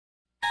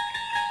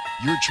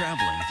You're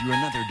traveling through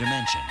another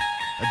dimension.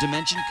 A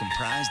dimension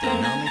comprised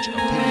of knowledge,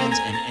 opinions,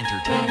 and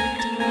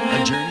entertainment.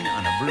 A journey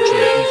on a virtual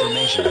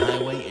information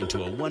highway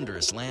into a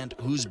wondrous land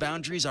whose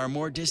boundaries are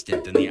more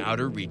distant than the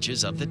outer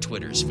reaches of the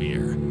Twitter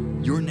sphere.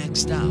 Your next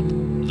stop,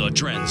 the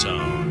Trend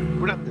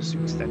Zone. We're not the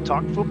suits that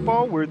talk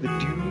football, we're the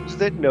dudes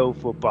that know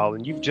football.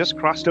 And you've just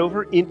crossed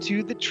over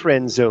into the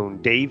Trend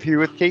Zone. Dave here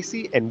with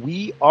Casey, and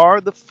we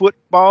are the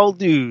football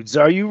dudes.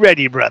 Are you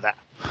ready, brother?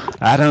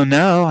 I don't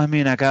know. I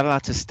mean, I got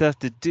lots of stuff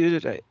to do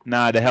today.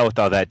 Nah, to hell with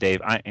all that,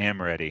 Dave. I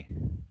am ready.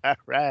 All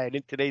right.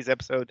 In today's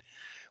episode,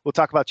 we'll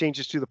talk about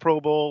changes to the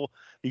Pro Bowl,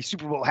 the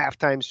Super Bowl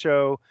halftime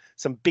show,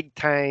 some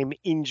big-time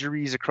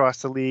injuries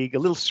across the league, a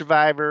little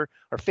Survivor,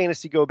 our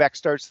fantasy go-back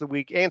starts of the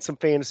week, and some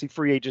fantasy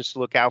free agents to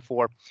look out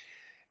for.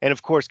 And,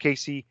 of course,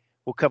 Casey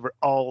will cover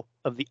all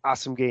of the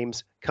awesome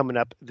games coming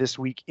up this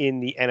week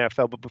in the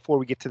NFL. But before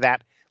we get to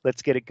that,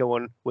 let's get it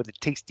going with a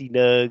tasty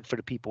nug for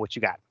the people. What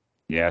you got?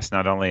 Yeah, it's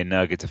not only a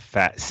nug, it's a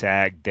fat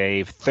sag,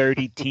 Dave.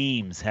 30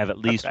 teams have at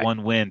least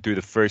one win through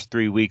the first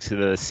 3 weeks of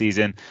the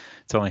season.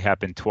 It's only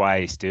happened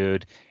twice,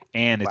 dude.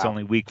 And it's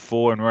only week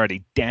 4, and we're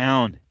already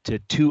down to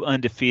 2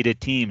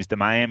 undefeated teams, the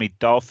Miami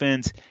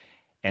Dolphins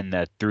and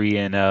the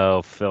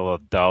 3-0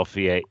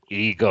 Philadelphia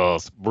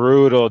Eagles.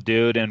 Brutal,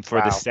 dude. And for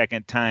the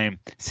second time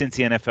since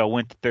the NFL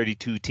went to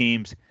 32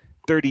 teams,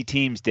 30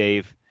 teams,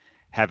 Dave,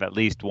 have at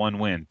least one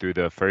win through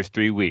the first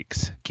 3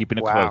 weeks. Keeping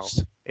it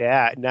close.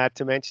 Yeah, not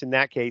to mention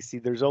that, Casey,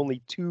 there's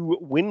only 2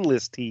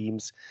 winless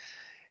teams,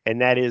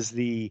 and that is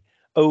the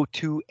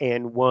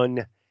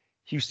 0-2-1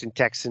 Houston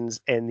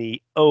Texans and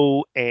the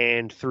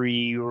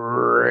 0-3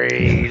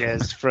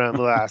 Raiders from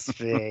Las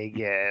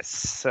Vegas.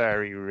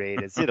 Sorry,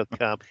 Raiders. It'll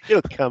come.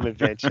 It'll come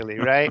eventually,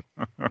 right?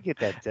 Get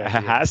that done. It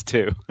has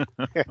to.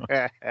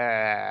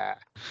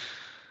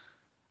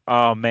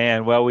 Oh,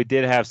 man. Well, we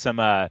did have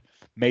some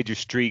major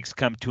streaks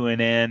come to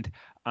an end.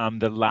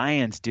 The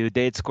Lions, dude,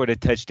 they had scored a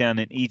touchdown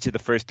in each of the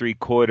first 3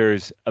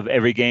 quarters of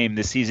every game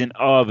this season.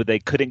 Oh, but they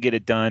couldn't get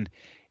it done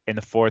in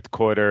the fourth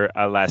quarter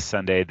last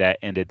Sunday. That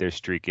ended their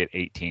streak at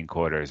 18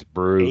 quarters.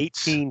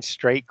 Brutes. 18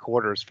 straight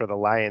quarters for the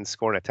Lions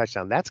scoring a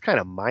touchdown. That's kind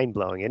of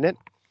mind-blowing, isn't it?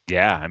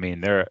 Yeah, I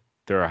mean, they're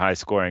a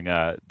high-scoring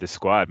the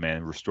squad,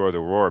 man. Restore the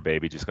roar,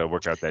 baby. Just got to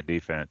work out that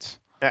defense.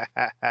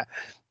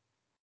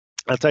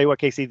 I'll tell you what,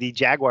 Casey, the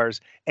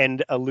Jaguars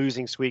end a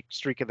losing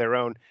streak of their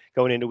own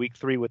going into week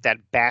 3 with that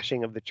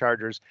bashing of the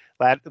Chargers.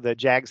 The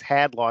Jags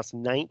had lost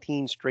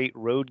 19 straight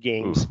road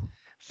games,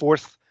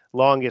 fourth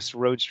longest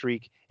road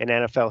streak in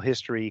NFL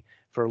history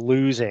for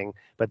losing,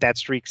 but that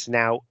streak's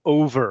now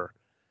over.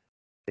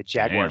 The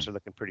Jaguars are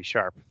looking pretty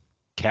sharp.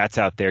 Cats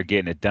out there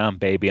getting it done,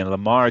 baby. And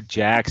Lamar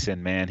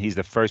Jackson, man, he's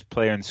the first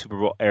player in the Super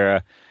Bowl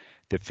era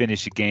to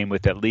finish a game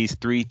with at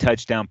least 3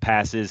 touchdown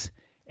passes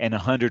and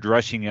 100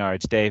 rushing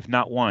yards, Dave.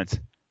 Not once,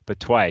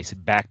 but twice,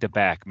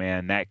 back-to-back,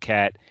 man. That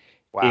cat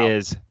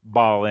is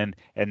balling,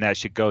 and that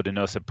should go to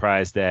no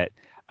surprise that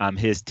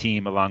his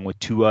team, along with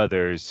 2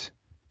 others,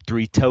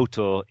 3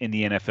 total in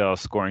the NFL,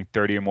 scoring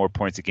 30 or more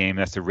points a game.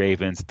 That's the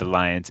Ravens, the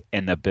Lions,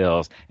 and the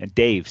Bills. And,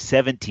 Dave,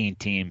 17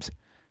 teams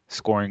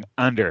scoring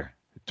under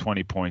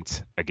 20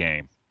 points a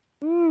game.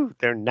 Ooh,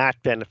 they're not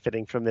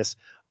benefiting from this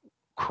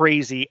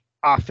crazy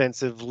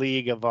offensive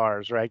league of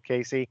ours, right,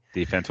 Casey?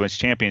 Defense wins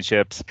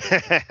championships.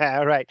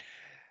 All right.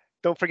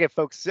 Don't forget,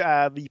 folks,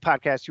 the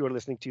podcast you are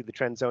listening to, The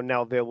Trend Zone,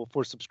 now available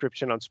for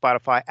subscription on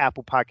Spotify,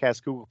 Apple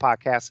Podcasts, Google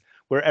Podcasts,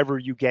 wherever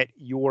you get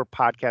your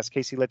podcast.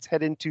 Casey, let's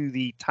head into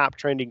the top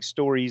trending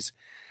stories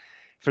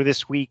for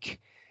this week,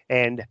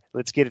 and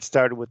let's get it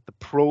started with the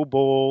Pro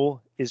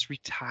Bowl is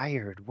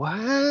retired.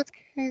 What,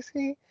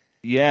 Casey?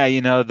 Yeah,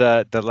 you know,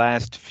 the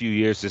last few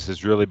years, this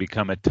has really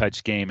become a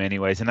touch game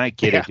anyways. And I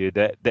get it, dude.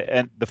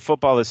 The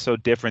football is so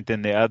different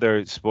than the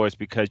other sports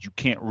because you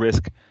can't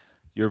risk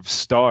your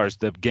stars,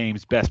 the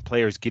game's best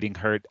players, getting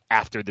hurt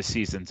after the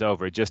season's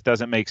over. It just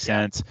doesn't make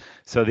sense.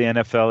 So the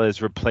NFL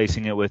is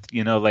replacing it with,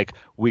 you know, like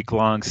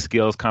week-long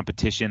skills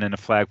competition and a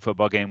flag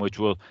football game, which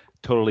will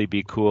totally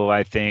be cool,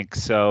 I think.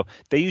 So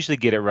they usually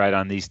get it right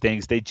on these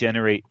things. They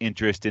generate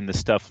interest in the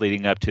stuff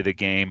leading up to the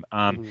game.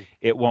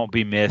 It won't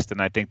be missed, and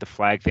I think the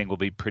flag thing will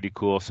be pretty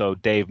cool. So,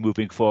 Dave,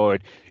 moving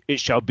forward, it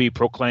shall be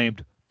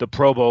proclaimed the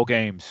Pro Bowl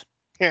games.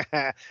 And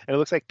it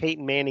looks like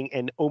Peyton Manning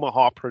and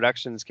Omaha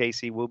Productions,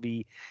 Casey, will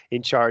be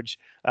in charge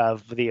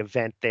of the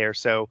event there.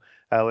 So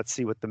let's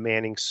see what the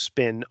Manning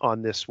spin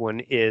on this one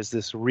is,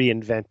 this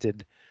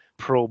reinvented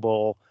Pro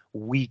Bowl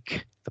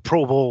week, the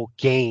Pro Bowl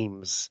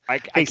games. I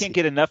can't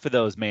get enough of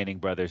those Manning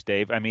brothers,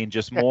 Dave. I mean,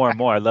 just more and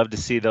more. I love to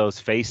see those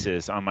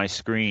faces on my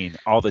screen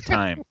all the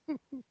time.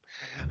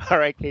 All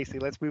right, Casey,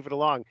 let's move it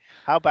along.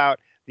 How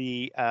about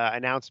the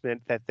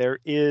announcement that there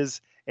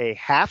is a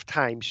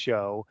halftime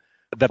show?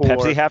 The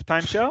Pepsi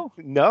halftime show?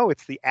 No,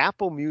 it's the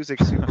Apple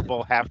Music Super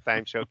Bowl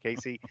halftime show,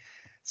 Casey.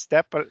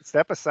 Step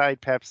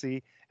aside,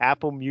 Pepsi.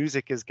 Apple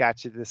Music has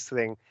got you this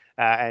thing.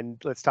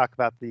 And let's talk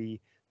about the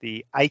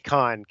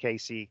icon,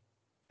 Casey,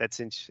 that's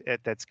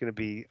going to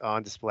be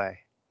on display.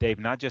 Dave,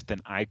 not just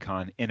an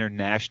icon,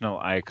 international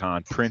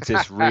icon.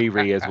 Princess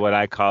Riri is what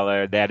I call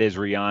her. That is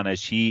Rihanna.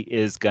 She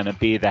is going to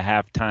be the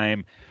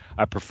halftime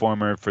a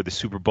performer for the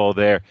Super Bowl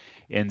there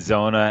in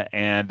Zona,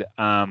 and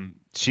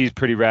she's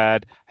pretty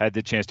rad. Had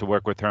the chance to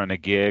work with her on a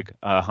gig,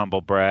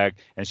 humble brag,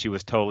 and she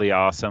was totally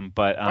awesome.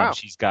 But Wow.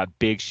 she's got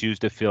big shoes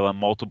to fill and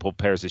multiple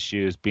pairs of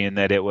shoes, being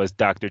that it was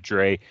Dr.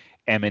 Dre,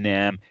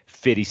 Eminem,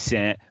 50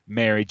 Cent,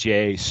 Mary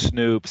J,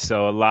 Snoop.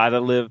 So a lot to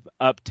live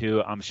up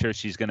to. I'm sure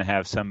she's going to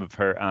have some of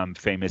her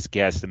famous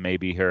guests and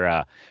maybe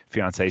her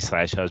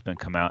fiance/husband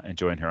come out and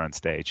join her on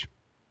stage.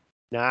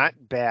 Not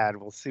bad.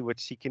 We'll see what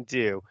she can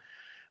do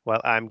while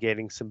I'm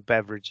getting some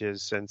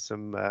beverages and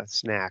some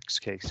snacks,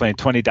 Casey. Playing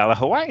 $20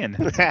 Hawaiian.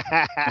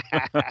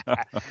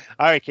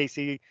 All right,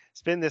 Casey,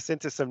 spin this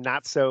into some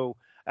not so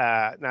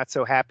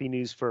happy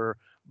news for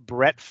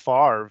Brett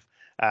Favre.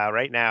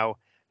 Right now,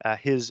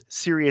 his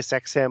Sirius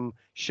XM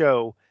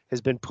show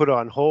has been put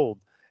on hold.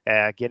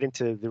 Get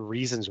into the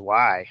reasons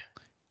why.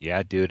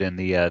 Yeah, dude, and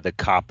the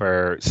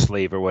copper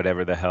sleeve or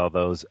whatever the hell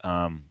those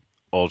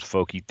old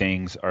folky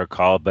things are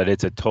called, but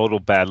it's a total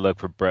bad look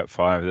for Brett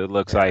Favre. It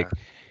looks like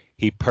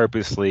he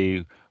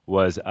purposely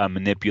was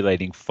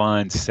manipulating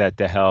funds set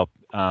to help,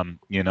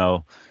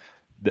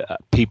 the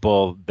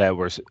people that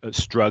were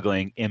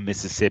struggling in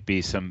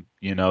Mississippi, some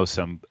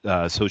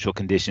social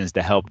conditions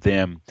to help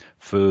them,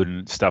 food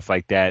and stuff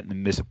like that,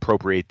 and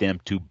misappropriate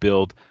them to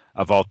build,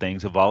 of all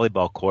things, a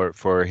volleyball court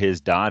for his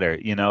daughter.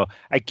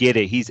 I get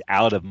it. He's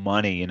out of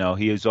money.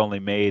 He has only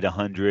made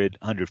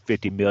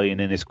 150 million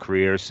in his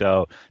career.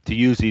 So to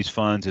use these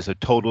funds is a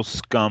total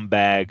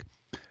scumbag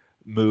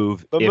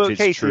move. But if it's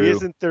Casey, true.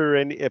 isn't there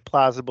a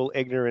plausible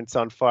ignorance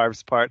on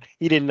Favre's part?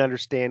 He didn't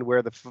understand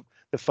where the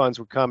funds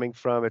were coming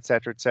from, et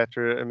cetera, et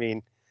cetera. I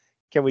mean,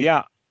 can we?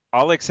 Yeah.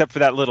 All except for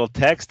that little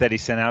text that he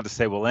sent out to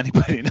say, will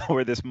anybody know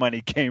where this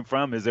money came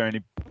from? Is there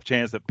any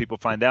chance that people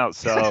find out?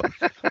 So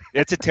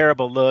it's a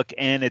terrible look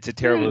and it's a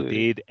terrible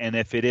deed. And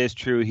if it is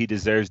true, he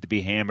deserves to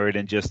be hammered.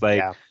 And just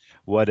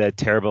what a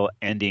terrible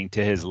ending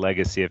to his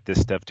legacy if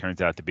this stuff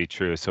turns out to be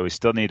true. So we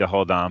still need to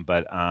hold on,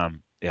 but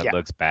it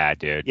looks bad,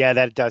 dude. Yeah,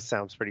 that does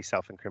sound pretty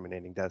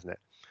self-incriminating, doesn't it?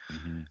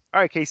 Mm-hmm.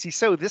 All right, Casey.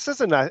 So this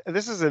is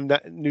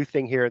a new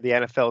thing here. The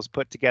NFL has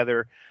put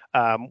together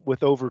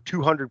with over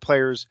 200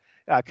 players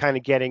kind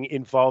of getting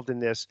involved in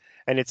this.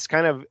 And it's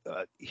kind of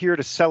here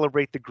to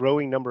celebrate the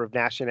growing number of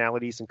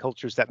nationalities and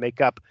cultures that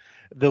make up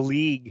the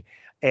league.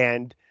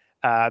 And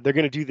they're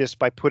going to do this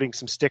by putting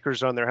some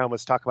stickers on their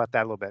helmets. Talk about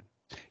that a little bit.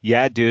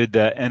 Yeah, dude,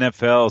 the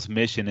NFL's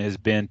mission has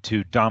been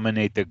to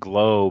dominate the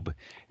globe,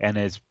 and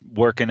it's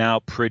working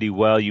out pretty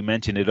well. You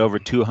mentioned it. Over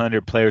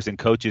 200 players and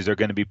coaches are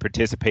going to be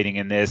participating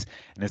in this,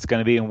 and it's going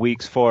to be in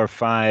weeks 4 or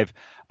 5.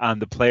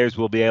 The players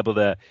will be able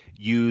to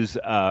use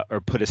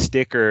or put a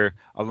sticker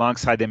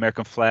alongside the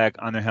American flag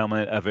on their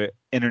helmet of an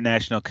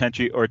international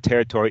country or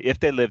territory if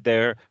they live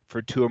there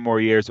for 2 or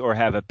more years or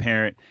have a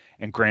parent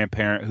and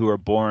grandparent who are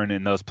born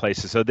in those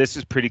places. So this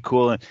is pretty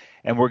cool.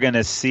 And we're going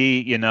to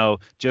see,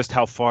 just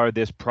how far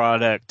this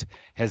product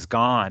has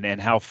gone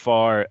and how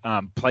far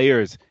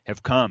players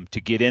have come to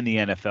get in the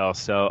NFL.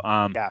 So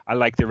I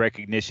like the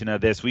recognition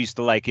of this. We used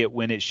to like it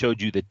when it showed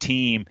you the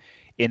team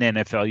in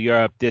NFL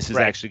Europe. This is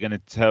actually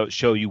going to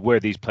show you where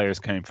these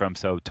players came from.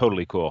 So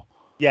totally cool.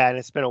 Yeah, and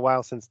it's been a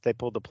while since they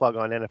pulled the plug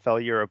on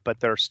NFL Europe, but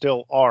there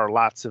still are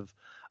lots of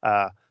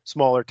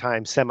smaller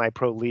time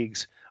semi-pro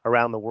leagues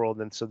around the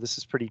world, and so this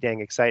is pretty dang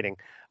exciting.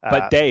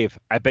 But Dave,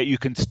 I bet you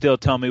can still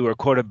tell me we're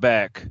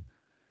quarterback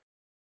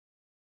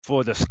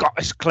for the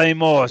Scottish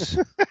Claymores.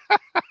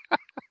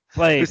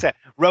 Who's that?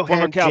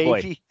 Rohan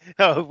Cowboy. Javy?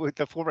 Oh, with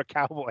the former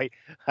Cowboy.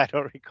 I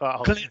don't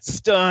recall. Clint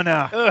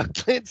Sterner. Oh,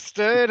 Clint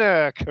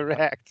Sterner,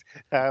 correct.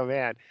 Oh,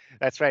 man.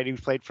 That's right. He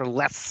played for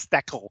Les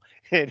Steckel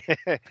in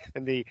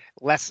the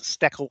Les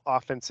Steckel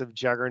offensive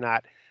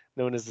juggernaut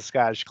known as the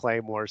Scottish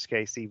Claymores,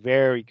 Casey.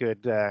 Very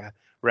good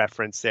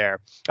reference there.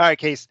 All right,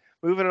 Case,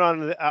 moving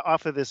on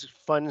off of this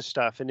fun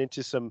stuff and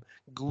into some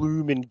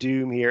gloom and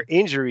doom here.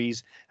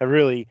 Injuries are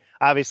really,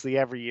 obviously,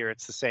 every year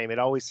it's the same. It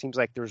always seems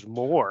like there's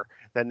more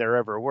than there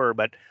ever were.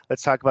 But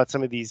let's talk about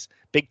some of these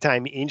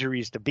big-time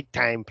injuries to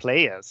big-time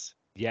players.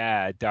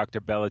 Yeah,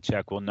 Dr.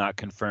 Belichick will not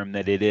confirm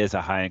that it is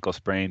a high ankle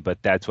sprain, but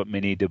that's what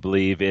many do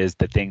believe is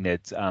the thing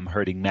that's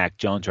hurting Mac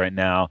Jones right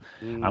now.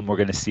 We're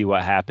going to see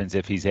what happens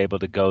if he's able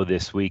to go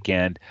this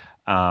weekend.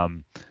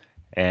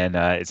 And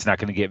it's not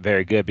going to get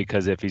very good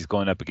because if he's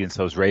going up against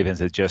those Ravens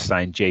that just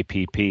signed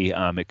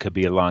JPP, it could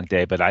be a long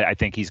day. But I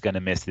think he's going to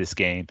miss this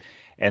game.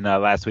 And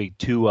last week,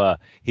 Tua,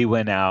 he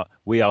went out.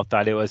 We all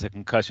thought it was a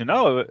concussion.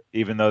 Oh,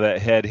 even though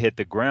that head hit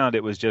the ground,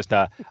 it was just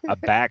a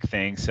back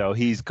thing. So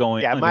he's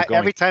going. Yeah,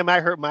 every time I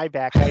hurt my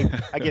back,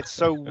 I get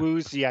so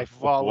woozy I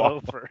fall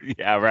over.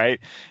 Yeah, right.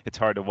 It's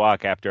hard to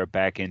walk after a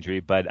back injury.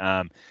 But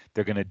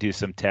they're going to do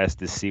some tests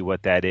to see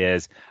what that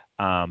is.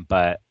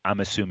 But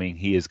I'm assuming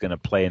he is going to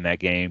play in that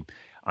game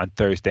on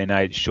Thursday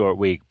night, short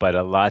week, but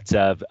lots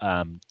of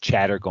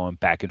chatter going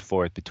back and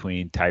forth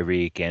between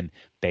Tyreek and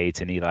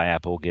Bates and Eli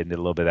Apple. We'll get into a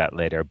little bit of that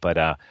later,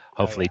 but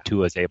hopefully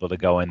Tua is able to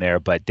go in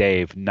there. But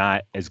Dave,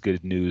 not as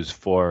good news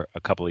for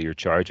a couple of your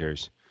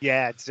Chargers.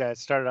 Yeah, it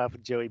started off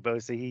with Joey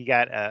Bosa. He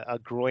got a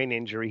groin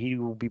injury. He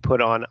will be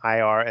put on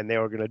IR, and they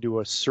were going to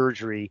do a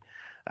surgery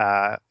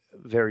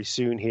very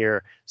soon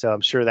here. So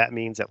I'm sure that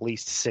means at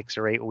least 6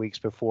 or 8 weeks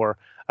before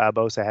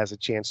Bosa has a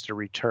chance to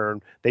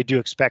return. They do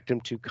expect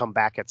him to come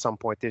back at some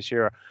point this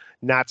year.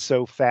 Not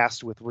so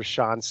fast with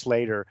Rashawn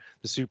Slater,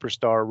 the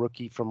superstar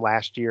rookie from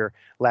last year,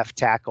 left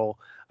tackle,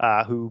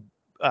 who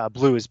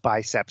blew his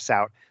biceps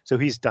out. So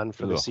he's done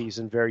for the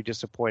season. Very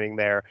disappointing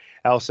there.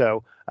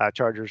 Also,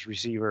 Chargers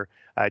receiver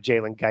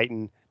Jalen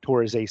Guyton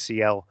tore his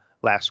ACL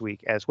last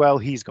week as well.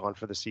 He's gone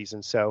for the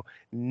season. So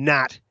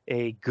not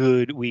a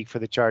good week for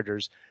the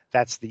Chargers.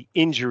 That's the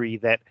injury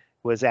that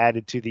was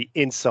added to the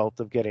insult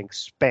of getting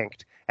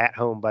spanked at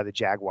home by the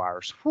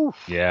Jaguars. Whew.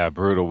 Yeah,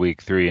 brutal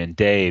week 3. And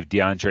Dave,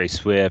 DeAndre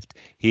Swift,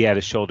 he had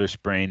a shoulder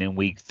sprain in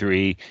week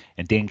 3.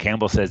 And Dan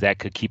Campbell says that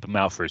could keep him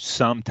out for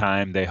some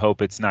time. They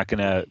hope it's not going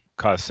to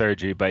cause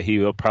surgery, but he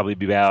will probably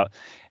be out.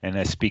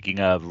 And speaking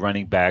of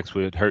running backs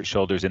with hurt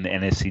shoulders in the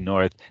NFC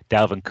North,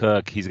 Dalvin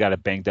Cook, he's got a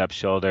banged up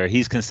shoulder.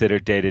 He's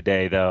considered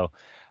day-to-day, though.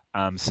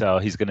 So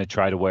he's going to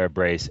try to wear a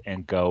brace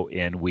and go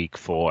in week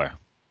 4.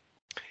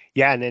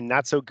 Yeah, and then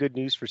not so good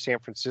news for San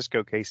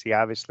Francisco, Casey,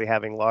 obviously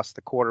having lost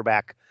the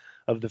quarterback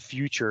of the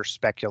future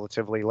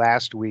speculatively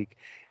last week.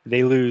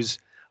 They lose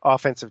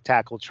offensive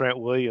tackle Trent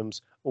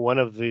Williams, one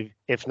of the,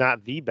 if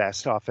not the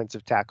best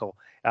offensive tackle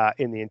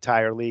in the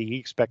entire league. He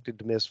expected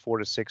to miss 4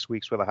 to 6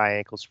 weeks with a high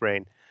ankle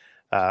sprain,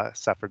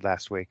 suffered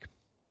last week.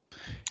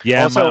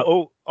 Yeah.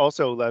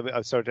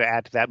 Also, sorry to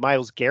add to that,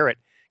 Myles Garrett,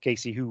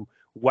 Casey, who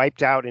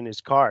wiped out in his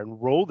car and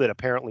rolled it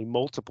apparently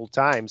multiple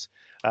times.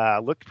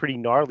 Looked pretty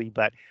gnarly,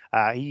 but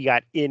he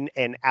got in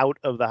and out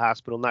of the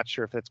hospital. Not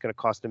sure if that's going to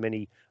cost him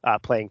any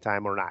playing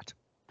time or not.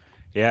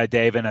 Yeah,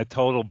 Dave, and a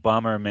total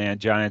bummer, man.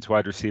 Giants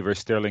wide receiver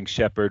Sterling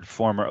Shepard,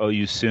 former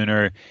OU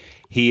Sooner,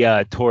 he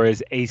tore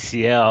his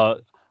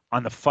ACL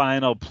on the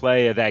final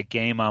play of that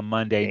game on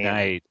Monday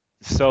night.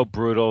 So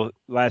brutal.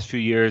 Last few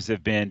years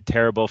have been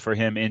terrible for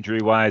him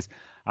injury-wise.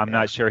 I'm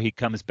not sure he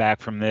comes back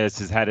from this.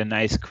 Has had a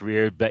nice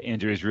career, but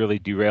injuries really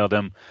derailed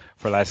him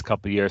for the last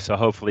couple of years. So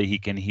hopefully he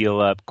can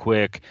heal up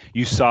quick.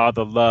 You saw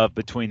the love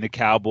between the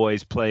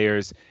Cowboys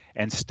players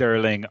and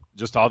Sterling,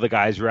 just all the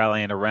guys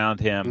rallying around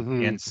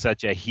him in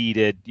such a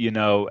heated,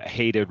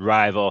 hated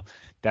rival.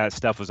 That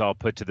stuff was all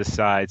put to the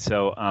side.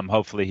 So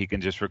hopefully he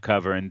can just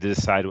recover and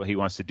decide what he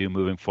wants to do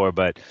moving forward.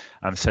 But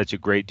I'm such a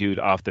great dude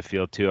off the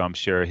field, too. I'm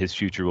sure his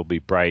future will be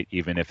bright,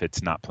 even if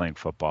it's not playing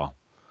football.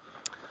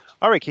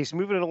 All right, Casey,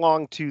 moving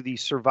along to the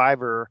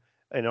Survivor,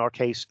 in our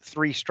case,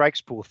 3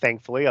 strikes pool,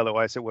 thankfully.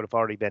 Otherwise, it would have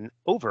already been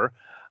over.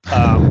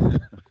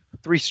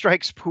 3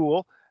 strikes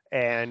pool.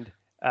 And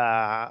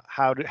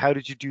how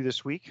did you do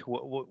this week?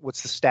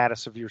 What's the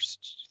status of your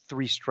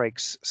 3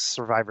 strikes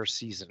Survivor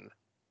season?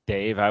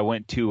 Dave, I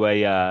went to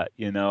a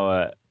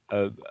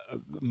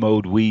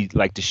mode we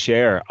like to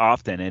share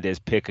often. It is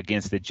pick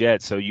against the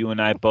Jets. So you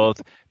and I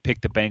both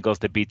picked the Bengals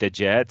to beat the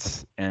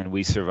Jets, and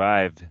we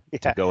survived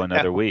to go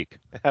another week.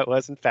 That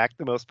was, in fact,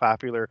 the most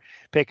popular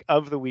pick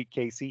of the week,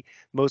 Casey.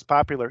 Most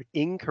popular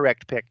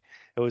incorrect pick.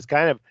 It was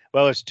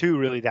there's 2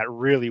 really that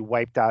really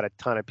wiped out a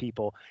ton of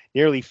people.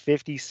 Nearly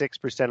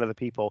 56% of the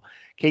people.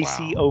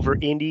 KC over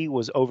Indy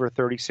was over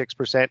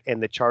 36%,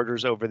 and the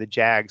Chargers over the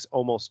Jags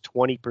almost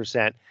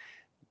 20%.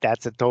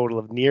 That's a total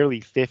of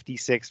nearly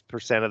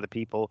 56% of the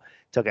people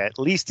took at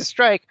least a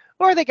strike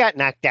or they got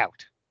knocked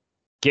out.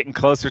 Getting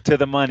closer to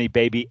the money,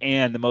 baby.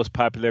 And the most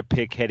popular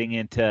pick heading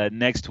into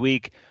next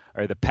week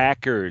are the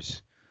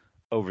Packers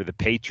over the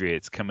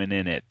Patriots, coming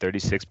in at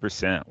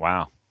 36%.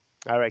 Wow.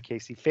 All right,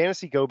 Casey.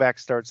 Fantasy Go Back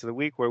starts of the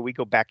week where we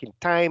go back in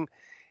time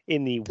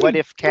in the what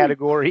if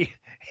category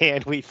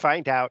and we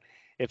find out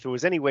if there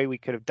was any way we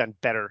could have done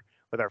better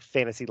with our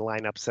fantasy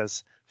lineups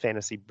as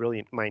fantasy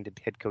brilliant-minded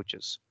head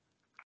coaches.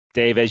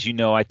 Dave, as you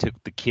know, I took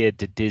the kid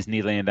to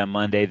Disneyland on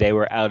Monday. They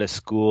were out of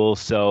school,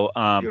 so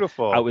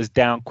Beautiful. I was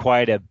down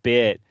quite a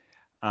bit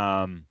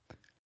to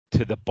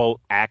the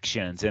bolt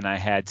actions, and I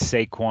had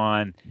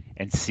Saquon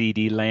and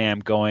CeeDee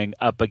Lamb going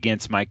up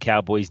against my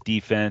Cowboys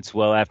defense.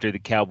 Well, after the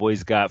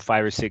Cowboys got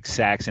 5 or 6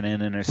 sacks and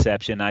an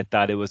interception, I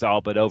thought it was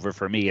all but over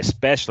for me,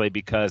 especially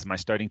because my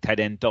starting tight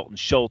end Dalton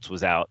Schultz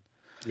was out.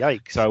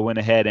 Yikes. So I went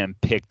ahead and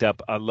picked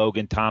up a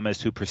Logan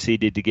Thomas who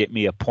proceeded to get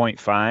me a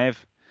 0.5.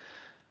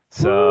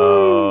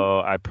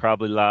 So I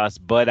probably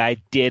lost, but I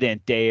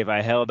didn't, Dave.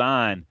 I held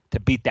on to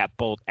beat that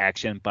bolt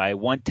action by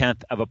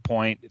 1/10 of a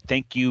point.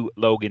 Thank you,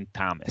 Logan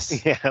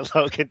Thomas. Yeah,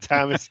 Logan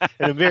Thomas,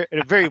 and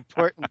a very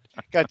important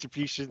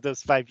contribution to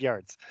those 5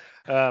 yards.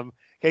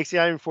 Casey,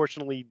 I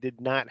unfortunately did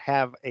not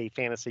have a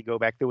fantasy go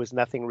back. There was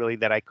nothing really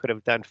that I could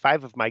have done.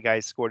 5 of my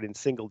guys scored in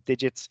single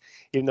digits,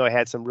 even though I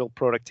had some real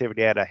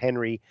productivity. I had a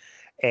Henry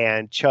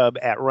and Chubb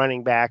at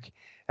running back.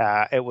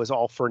 It was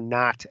all for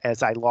naught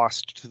as I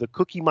lost to the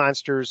Cookie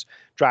Monsters,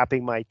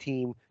 dropping my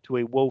team to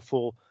a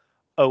woeful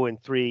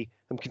 0-3.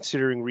 I'm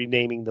considering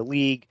renaming the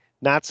league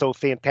Not So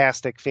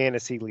Fantastic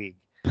Fantasy League.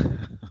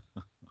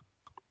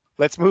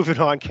 Let's move it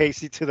on,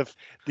 Casey, to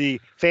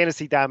the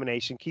fantasy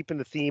domination, keeping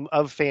the theme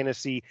of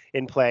fantasy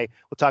in play.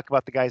 We'll talk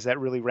about the guys that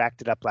really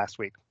racked it up last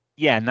week.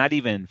 Yeah, not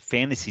even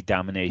fantasy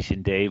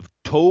domination, Dave.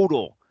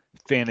 Total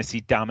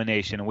fantasy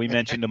domination. And we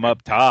mentioned them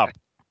up top.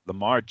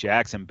 Lamar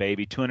Jackson,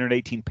 baby,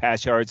 218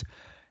 pass yards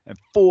and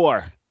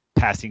 4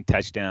 passing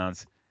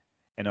touchdowns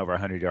and over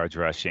 100 yards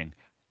rushing.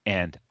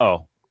 And,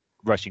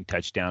 rushing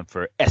touchdown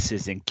for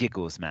S's and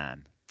giggles,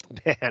 man.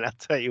 Man, I'll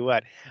tell you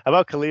what. How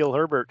about Khalil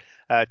Herbert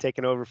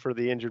taking over for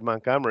the injured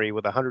Montgomery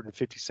with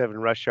 157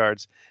 rush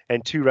yards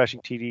and 2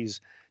 rushing TDs,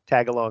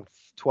 tag along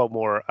 12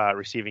 more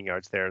receiving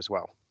yards there as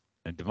well.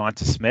 And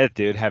Devonta Smith,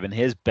 dude, having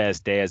his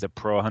best day as a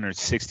pro,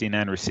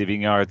 169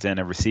 receiving yards and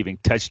a receiving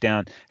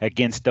touchdown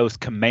against those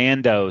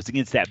Commandos,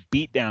 against that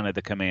beatdown of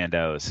the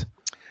Commandos.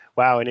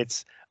 Wow, and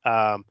it's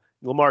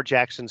Lamar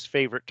Jackson's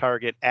favorite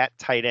target at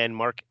tight end,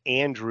 Mark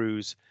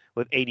Andrews,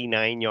 with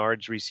 89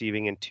 yards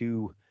receiving and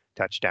 2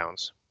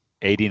 touchdowns.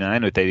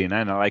 89 with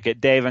 89. I like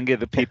it. Dave, I'm going to give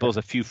the peoples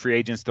a few free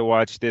agents to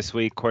watch this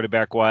week,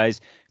 quarterback-wise.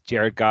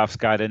 Jared Goff's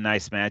got a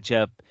nice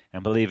matchup.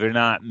 And believe it or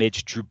not,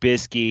 Mitch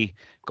Trubisky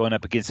going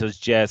up against those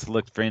Jets,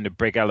 looked for him to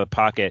break out of the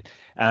pocket.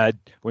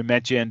 We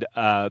mentioned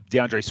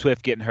DeAndre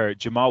Swift getting hurt.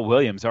 Jamal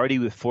Williams already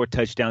with 4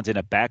 touchdowns in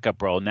a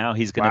backup role. Now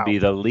he's going to be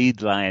the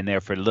lead line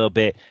there for a little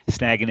bit,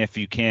 snagging if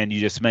you can. You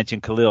just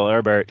mentioned Khalil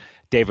Herbert.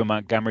 David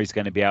Montgomery's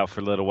going to be out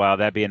for a little while.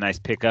 That'd be a nice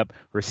pickup.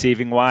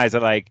 Receiving-wise, I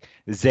like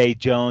Zay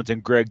Jones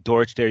and Greg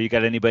Dortch there. You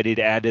got anybody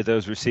to add to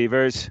those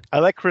receivers? I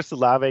like Chris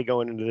Olave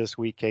going into this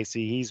week,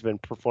 Casey. He's been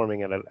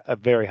performing at a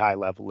very high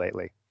level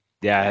lately.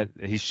 Yeah,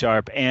 he's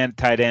sharp. And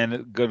tight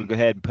end, go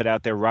ahead and put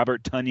out there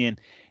Robert Tonyan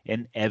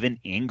and Evan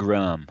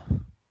Ingram.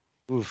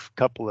 Oof,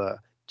 couple of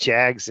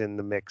Jags in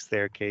the mix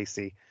there,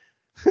 Casey.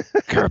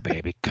 Grr,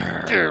 baby,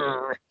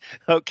 grr.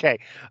 Okay.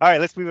 All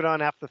right, let's move it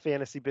on off the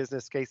fantasy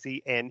business,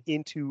 Casey, and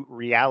into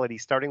reality,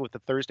 starting with the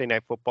Thursday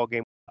night football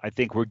game. I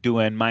think we're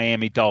doing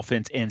Miami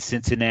Dolphins and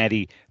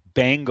Cincinnati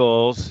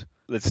Bengals.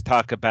 Let's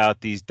talk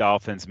about these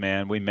Dolphins,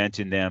 man. We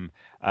mentioned them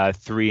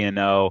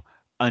 3-0.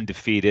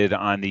 Undefeated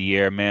on the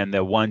year, man.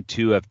 The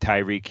 1-2 of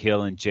Tyreek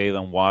Hill and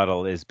Jalen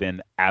Waddle has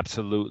been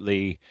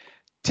absolutely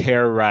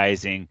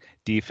terrorizing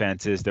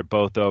defenses. They're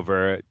both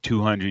over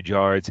 200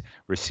 yards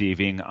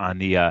receiving on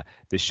the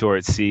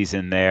short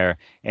season there.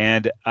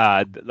 And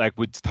like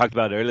we talked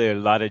about earlier, a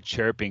lot of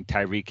chirping.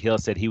 Tyreek Hill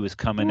said he was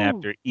coming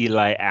after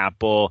Eli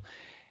Apple.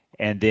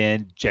 And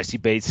then Jesse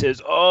Bates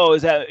says, "Oh,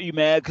 is that you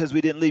mad because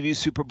we didn't leave you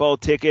Super Bowl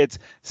tickets?"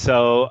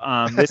 So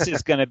this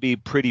is going to be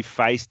pretty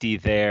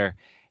feisty there.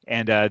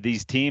 And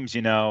these teams,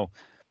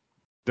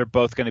 they're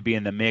both going to be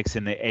in the mix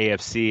in the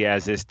AFC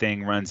as this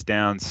thing runs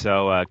down.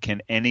 So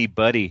can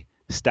anybody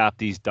stop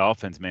these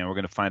Dolphins, man? We're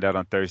going to find out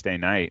on Thursday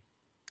night.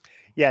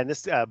 Yeah, and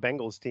this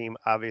Bengals team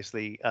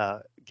obviously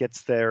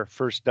gets their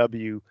first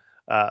W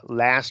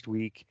last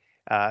week,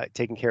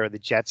 taking care of the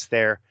Jets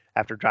there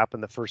after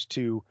dropping the first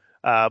 2.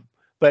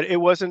 But it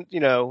wasn't,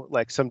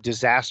 like some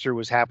disaster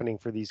was happening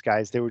for these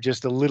guys. They were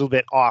just a little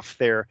bit off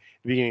there at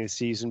the beginning of the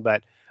season.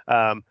 But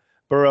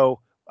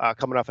Burrow,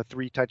 coming off a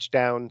 3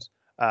 touchdowns,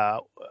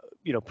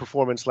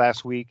 performance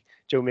last week.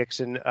 Joe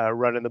Mixon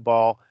running the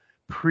ball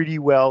pretty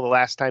well. The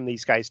last time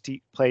these guys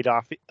played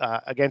off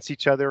against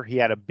each other, he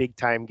had a big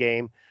time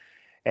game.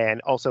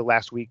 And also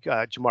last week,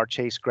 Jamar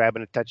Chase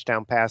grabbing a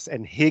touchdown pass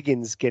and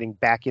Higgins getting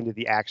back into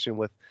the action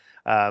with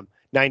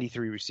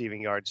 93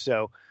 receiving yards.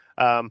 So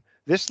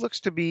this looks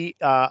to be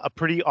a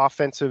pretty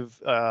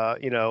offensive,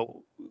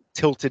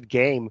 tilted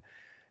game.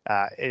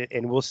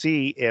 And we'll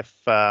see if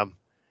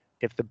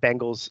the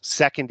Bengals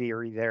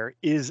secondary there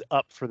is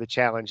up for the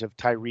challenge of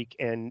Tyreek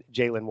and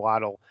Jalen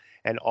Waddle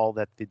and all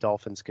that the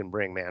Dolphins can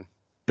bring, man.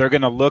 They're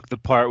going to look the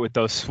part with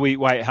those sweet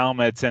white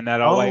helmets and that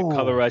all-white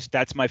color rush.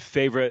 That's my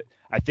favorite,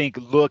 I think,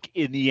 look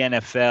in the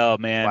NFL,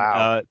 man.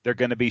 Wow. They're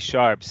going to be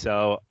sharp.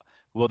 So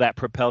will that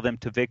propel them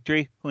to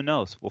victory? Who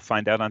knows? We'll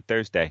find out on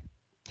Thursday.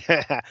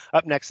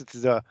 Up next, it's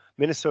the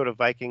Minnesota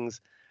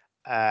Vikings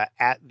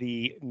at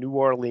the New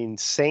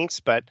Orleans Saints,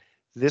 but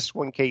this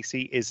one,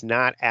 Casey, is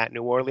not at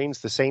New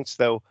Orleans. The Saints,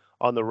 though,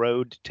 on the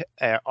road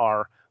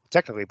are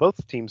technically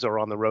both teams are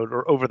on the road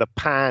or over the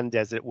pond,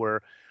 as it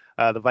were.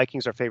 The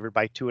Vikings are favored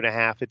by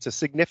 2.5. It's a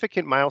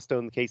significant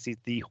milestone, Casey.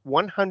 The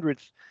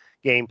 100th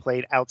game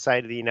played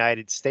outside of the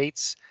United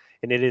States,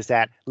 and it is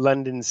at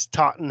London's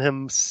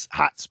Tottenham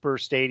Hotspur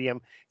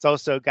Stadium. It's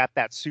also got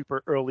that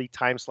super early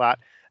time slot,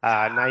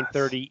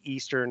 9:30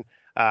 Eastern,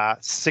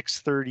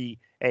 6:30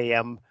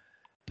 a.m.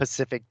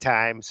 Pacific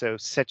time. So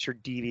set your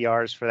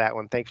DVRs for that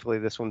one. Thankfully,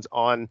 this one's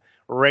on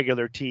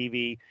regular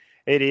TV.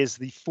 It is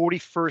the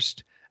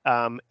 41st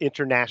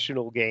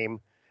international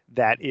game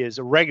that is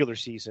a regular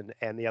season,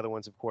 and the other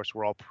ones, of course,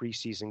 were all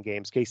preseason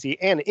games, Casey.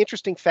 And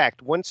interesting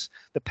fact, once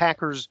the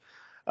Packers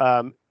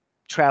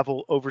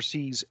travel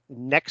overseas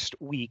next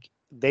week,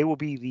 they will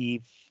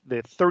be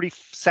the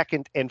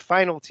 32nd and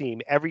final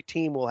team. Every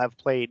team will have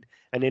played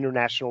an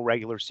international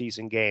regular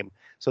season game.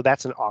 So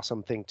that's an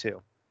awesome thing, too.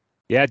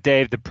 Yeah,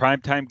 Dave, the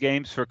primetime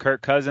games for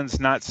Kirk Cousins,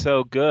 not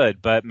so good,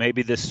 but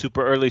maybe this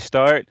super early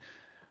start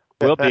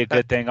will be a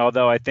good thing,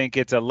 although I think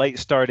it's a late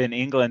start in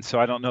England, so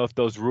I don't know if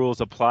those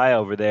rules apply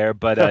over there.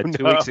 But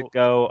 2 weeks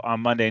ago on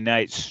Monday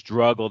night,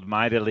 struggled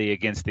mightily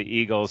against the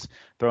Eagles,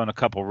 throwing a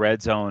couple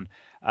red zone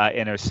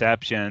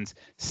interceptions,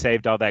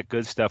 saved all that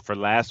good stuff for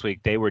last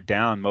week. They were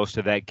down most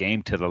of that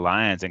game to the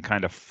Lions and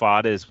kind of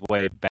fought his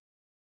way back.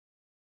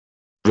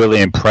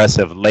 Really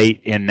impressive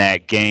late in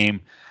that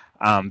game.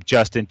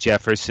 Justin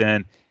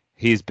Jefferson,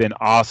 he's been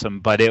awesome,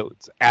 but it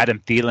was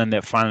Adam Thielen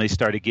that finally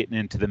started getting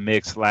into the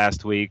mix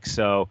last week,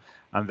 so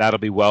that'll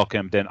be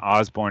welcomed. And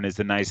Osborne is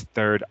a nice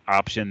third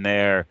option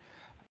there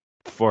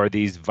for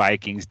these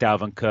Vikings.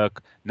 Dalvin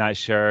Cook, not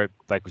sure.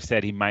 Like we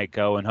said, he might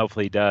go, and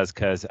hopefully he does,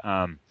 because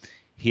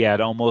he had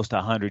almost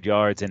 100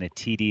 yards and a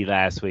TD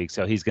last week,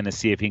 so he's going to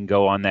see if he can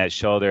go on that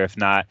shoulder. If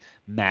not,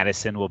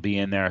 Madison will be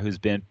in there, who's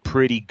been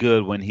pretty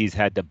good when he's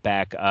had to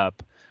back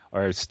up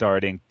or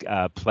starting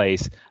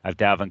place of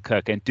Dalvin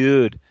Cook. And,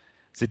 dude,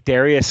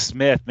 Zadarius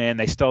Smith, man,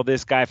 they stole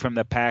this guy from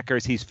the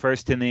Packers. He's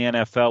first in the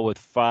NFL with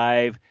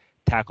 5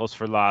 tackles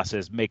for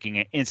losses, making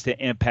an instant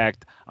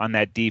impact on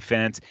that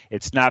defense.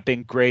 It's not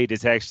been great.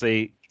 It's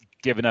actually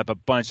given up a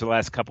bunch the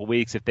last couple of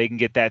weeks. If they can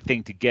get that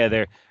thing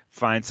together,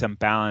 find some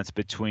balance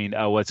between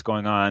what's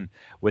going on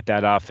with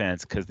that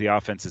offense, because the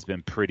offense has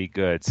been pretty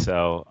good.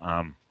 So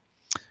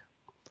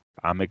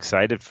I'm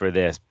excited for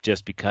this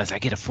just because I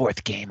get a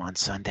 4th game on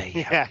Sunday.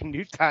 Yeah,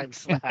 new time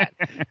slot.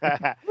 All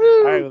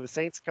right, well, the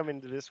Saints come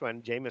into this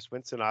one. Jameis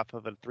Winston off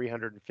of a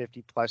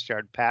 350-plus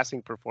yard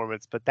passing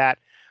performance, but that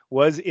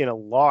was in a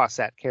loss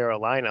at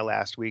Carolina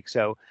last week,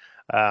 so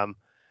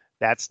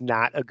that's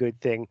not a good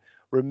thing.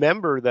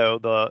 Remember,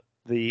 though,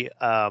 the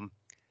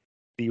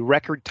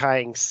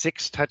record-tying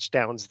 6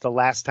 touchdowns the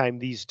last time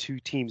these two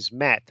teams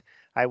met.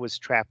 I was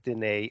trapped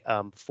in a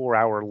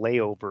 4-hour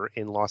layover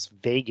in Las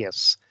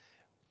Vegas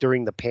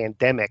during the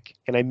pandemic,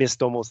 and I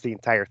missed almost the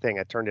entire thing.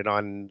 I turned it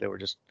on, and they were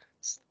just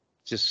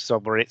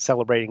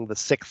celebrating the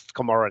 6th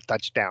Kamara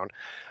touchdown.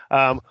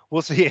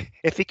 We'll see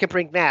if he can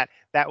bring that.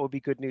 That will be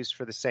good news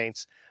for the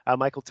Saints.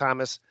 Michael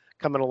Thomas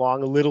coming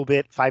along a little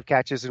bit, 5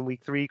 catches in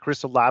week 3.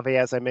 Chris Olave,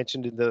 as I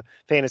mentioned in the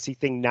fantasy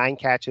thing, 9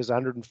 catches,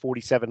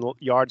 147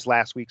 yards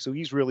last week. So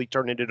he's really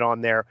turning it on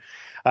there.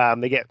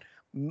 They get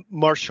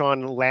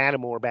Marshawn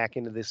Lattimore back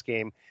into this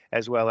game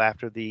as well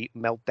after the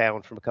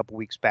meltdown from a couple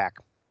weeks back.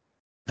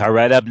 All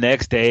right, up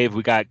next, Dave,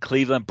 we got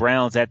Cleveland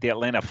Browns at the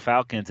Atlanta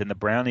Falcons, and the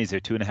Brownies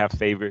are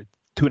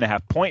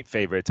 2.5 point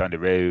favorites on the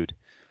road.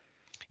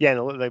 Yeah,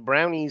 the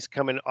Brownies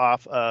coming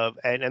off of,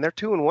 and they're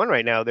 2-1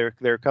 right now.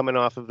 They're coming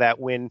off of that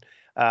win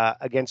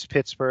against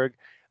Pittsburgh.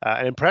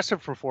 An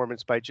impressive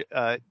performance by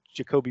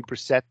Jacoby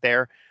Brissett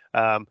there.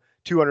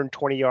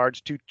 220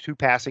 yards, two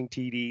passing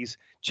TDs.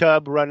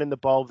 Chubb running the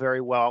ball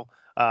very well,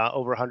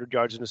 over 100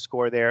 yards in the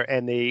score there.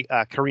 And the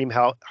Kareem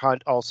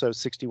Hunt also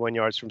 61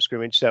 yards from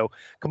scrimmage. So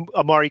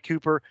Amari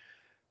Cooper,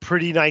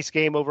 pretty nice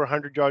game, over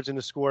 100 yards in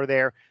the score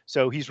there.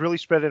 So he's really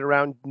spread it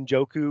around.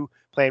 Njoku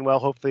playing well.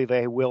 Hopefully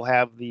they will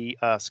have the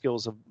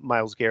skills of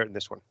Myles Garrett in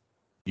this one.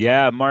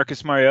 Yeah,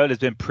 Marcus Mariota has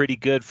been pretty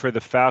good for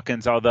the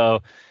Falcons,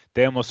 although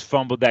they almost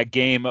fumbled that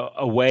game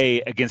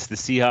away against the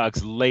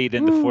Seahawks late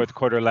in the 4th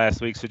quarter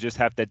last week, so just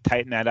have to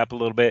tighten that up a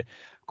little bit.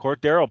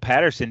 Cordero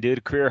Patterson, dude,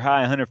 a career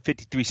high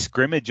 153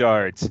 scrimmage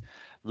yards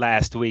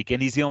last week,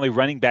 and he's the only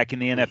running back in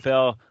the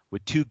NFL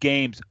with 2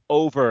 games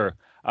over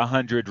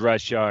 100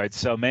 rush yards.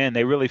 So, man,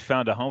 they really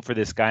found a home for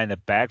this guy in the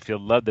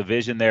backfield. Love the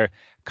vision there.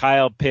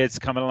 Kyle Pitts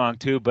coming along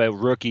too, but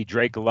rookie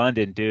Drake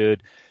London,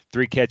 dude,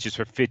 3 catches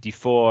for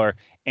 54,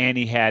 and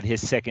he had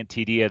his 2nd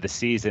TD of the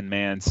season,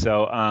 man.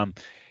 So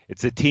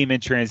it's a team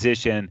in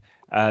transition,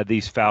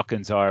 these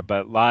Falcons are,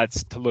 but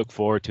lots to look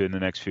forward to in the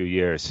next few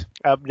years.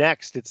 Up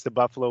next, it's the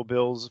Buffalo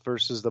Bills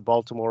versus the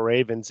Baltimore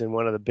Ravens in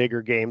one of the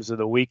bigger games of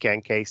the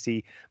weekend,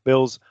 Casey.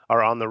 Bills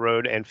are on the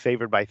road and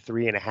favored by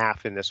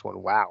 3.5 in this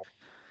one. Wow.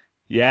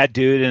 Yeah,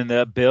 dude, and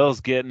the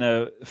Bills getting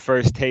a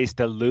first taste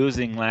of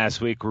losing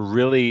last week were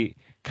really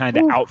kind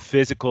of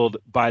out-physicaled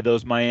by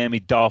those Miami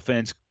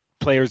Dolphins.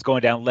 Players going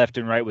down left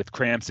and right with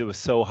cramps. It was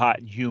so hot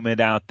and humid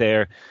out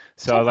there.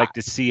 So I like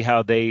to see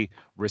how they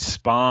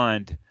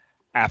respond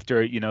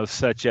after,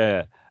 such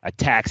a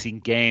taxing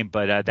game.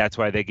 But that's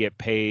why they get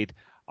paid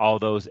all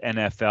those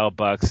NFL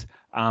bucks.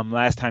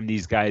 Last time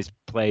these guys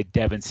played,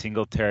 Devin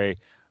Singletary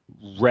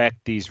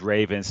wrecked these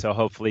Ravens. So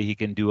hopefully he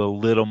can do a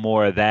little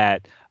more of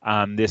that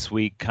this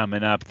week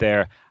coming up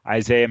there.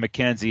 Isaiah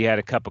McKenzie had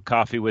a cup of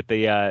coffee with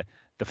the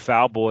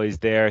Foul Boys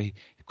there. He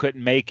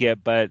couldn't make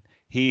it, but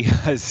he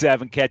has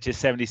 7 catches,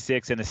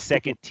 76, and a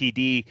 2nd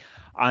TD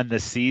on the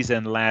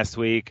season last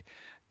week.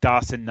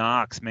 Dawson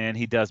Knox, man,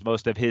 he does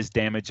most of his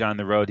damage on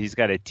the road. He's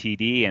got a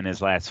TD in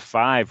his last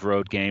 5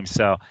 road games.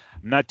 So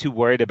I'm not too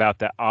worried about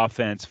the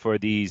offense for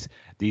these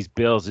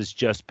Bills. It's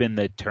just been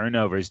the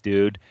turnovers,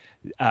 dude.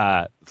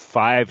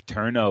 5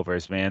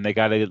 turnovers, man. They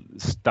got to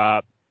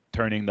stop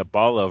turning the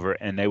ball over,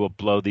 and they will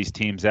blow these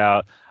teams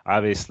out.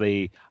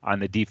 Obviously, on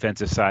the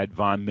defensive side,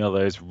 Von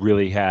Miller's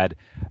really had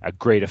a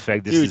great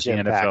effect. This is the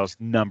NFL's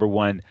number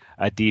 1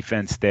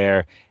 defense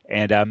there.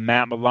 And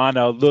Matt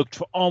Milano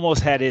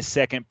almost had his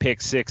 2nd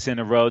pick 6 in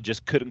a row,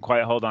 just couldn't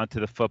quite hold on to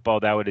the football.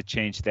 That would have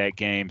changed that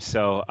game.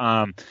 So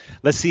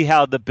let's see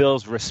how the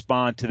Bills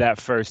respond to that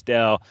first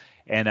L.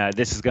 And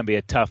this is going to be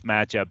a tough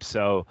matchup.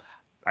 So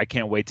I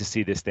can't wait to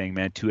see this thing,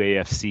 man. 2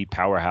 AFC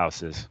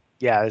powerhouses.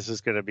 Yeah, this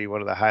is going to be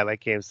one of the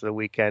highlight games of the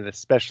weekend,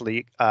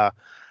 especially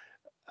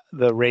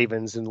the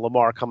Ravens and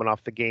Lamar coming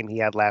off the game he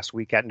had last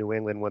week at New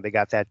England when they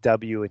got that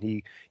W, and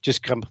he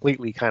just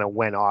completely kind of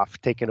went off,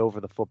 taking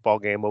over the football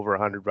game, over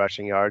 100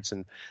 rushing yards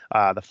and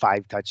the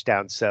 5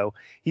 touchdowns. So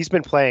he's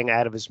been playing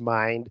out of his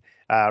mind,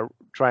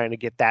 trying to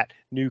get that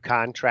new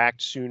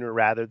contract sooner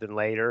rather than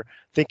later.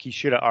 I think he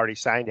should have already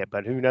signed it,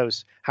 but who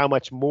knows how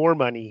much more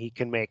money he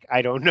can make.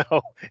 I don't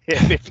know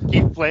if he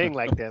keeps playing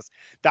like this.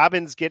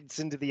 Dobbins gets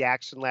into the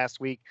action last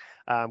week,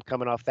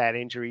 coming off that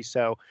injury,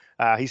 so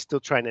he's still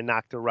trying to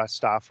knock the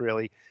rust off,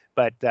 really.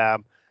 But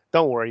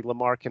don't worry,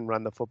 Lamar can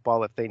run the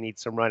football if they need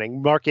some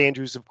running. Mark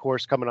Andrews, of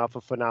course, coming off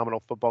a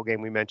phenomenal football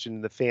game we mentioned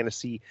in the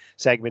fantasy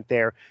segment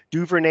there.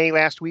 Duvernay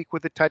last week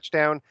with a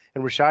touchdown,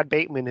 and Rashad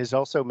Bateman has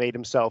also made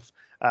himself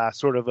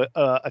sort of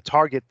a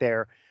target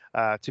there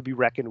to be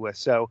reckoned with.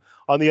 So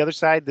on the other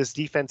side, this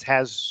defense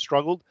has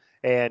struggled,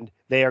 and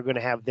they are going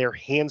to have their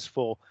hands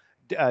full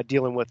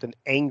dealing with an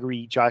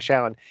angry Josh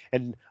Allen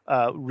and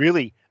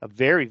really a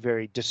very,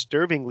 very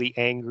disturbingly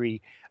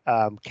angry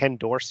Ken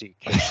Dorsey.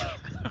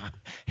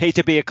 Hate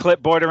to be a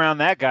clipboard around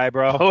that guy,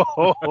 bro.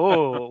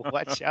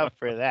 Watch out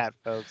for that,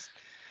 folks.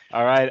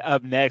 All right,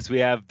 up next, we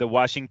have the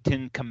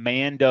Washington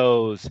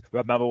Commandos.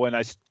 Remember when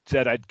I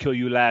said I'd kill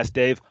you last,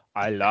 Dave?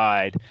 I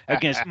lied.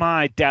 Against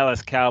my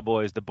Dallas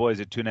Cowboys. The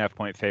boys are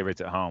 2.5-point favorites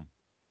at home.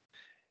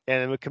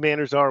 And the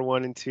Commanders are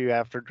 1-2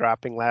 after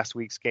dropping last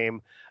week's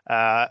game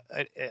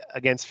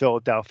against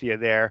Philadelphia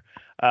there.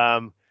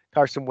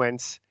 Carson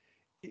Wentz,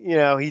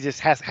 he just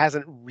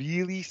hasn't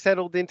really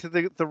settled into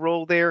the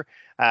role there.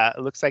 It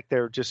looks like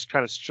they're just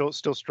kind of still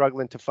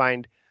struggling to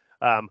find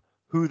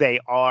who they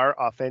are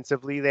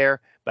offensively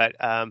there. But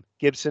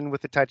Gibson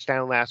with the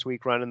touchdown last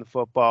week running the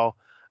football,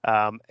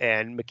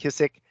 and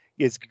McKissick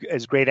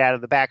is great out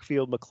of the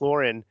backfield.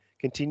 McLaurin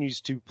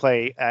continues to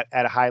play at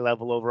a high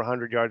level, over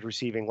 100 yards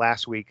receiving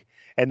last week.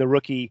 And the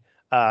rookie,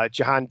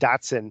 Jahan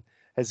Dotson,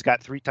 has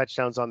got 3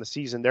 touchdowns on the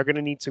season. They're going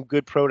to need some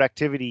good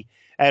productivity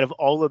out of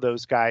all of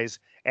those guys,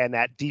 and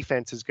that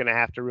defense is going to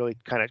have to really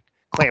kind of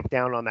clamp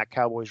down on that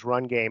Cowboys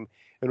run game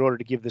in order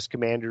to give this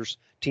Commanders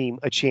team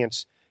a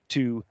chance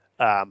to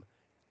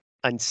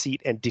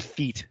unseat and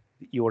defeat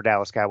your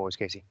Dallas Cowboys,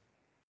 Casey.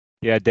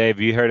 Yeah, Dave,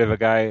 you heard of a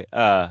guy,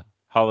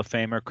 Hall of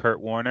Famer Kurt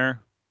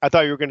Warner? I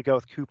thought you were going to go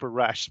with Cooper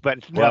Rush,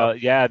 but no. Well,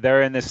 yeah,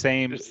 they're in the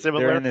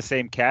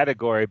same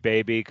category,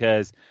 baby,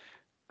 because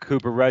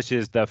Cooper Rush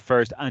is the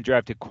first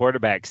undrafted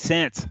quarterback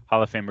since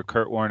Hall of Famer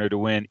Kurt Warner to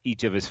win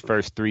each of his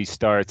first 3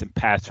 starts and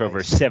pass for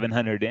over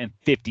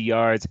 750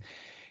 yards.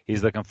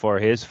 He's looking for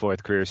his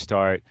 4th career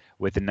start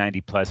with a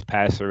 90-plus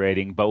passer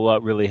rating. But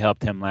what really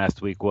helped him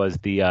last week was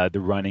the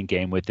running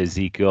game with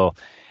Ezekiel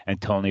and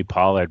Tony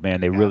Pollard.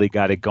 Man, they really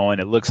got it going.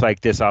 It looks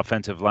like this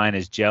offensive line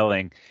is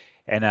gelling.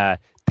 And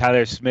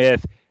Tyler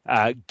Smith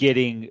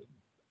getting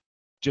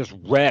just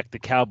wrecked. The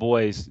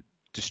Cowboys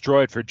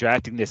destroyed for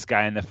drafting this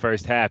guy in the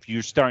first half.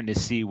 You're starting to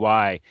see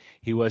why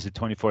he was the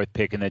 24th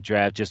pick in the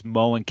draft, just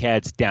mowing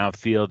cats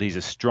downfield. He's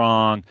a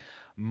strong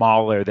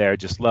mauler there.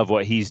 Just love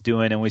what he's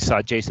doing. And we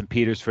saw Jason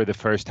Peters for the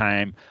first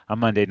time on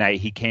Monday night.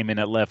 He came in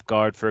at left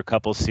guard for a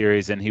couple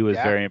series, and he was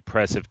very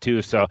impressive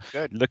too. So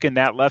looking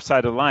that left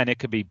side of the line, it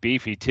could be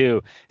beefy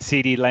too.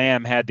 CeeDee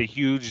Lamb had the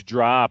huge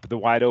drop. The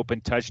wide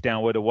open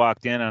touchdown would have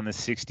walked in on the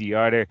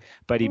 60-yarder,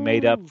 but he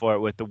made up for it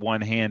with the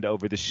one hand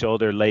over the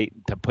shoulder late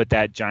to put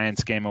that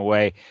Giants game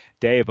away.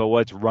 Dave, but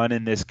what's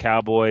running this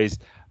Cowboys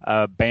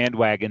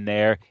bandwagon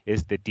there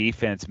is the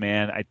defense,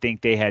 man. I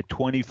think they had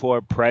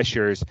 24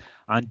 pressures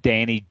on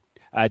Danny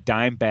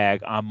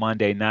Dimebag on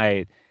Monday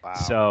night. Wow.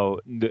 So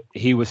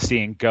he was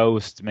seeing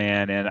ghosts,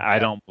 man, and I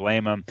don't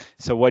blame him.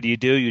 So what do?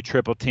 You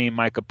triple team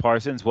Micah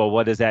Parsons. Well,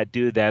 what does that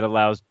do? That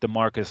allows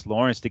DeMarcus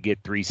Lawrence to get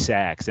 3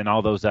 sacks and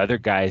all those other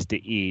guys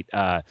to eat.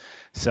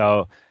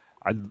 So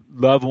I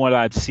love what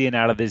I'm seeing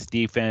out of this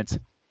defense.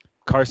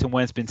 Carson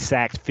Wentz been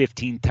sacked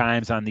 15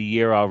 times on the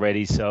year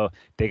already, so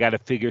they got to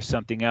figure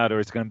something out, or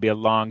it's going to be a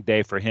long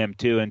day for him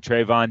too. And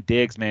Trayvon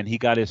Diggs, man, he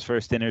got his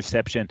first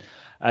interception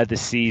of the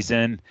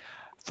season.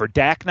 For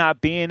Dak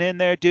not being in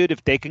there, dude,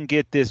 if they can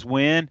get this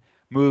win,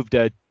 move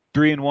to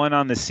 3-1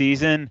 on the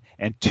season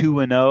and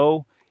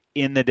 2-0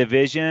 in the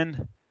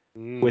division,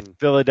 with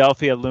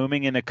Philadelphia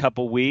looming in a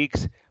couple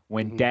weeks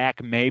when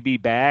Dak may be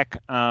back.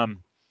 I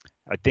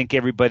think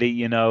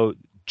everybody,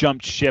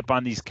 jumped ship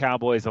on these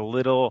Cowboys a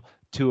little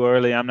too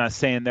early. I'm not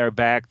saying they're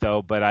back,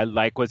 though, but I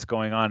like what's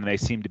going on, and they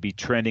seem to be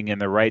trending in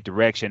the right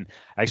direction.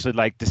 I actually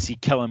like to see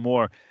Kellen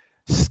Moore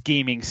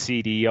scheming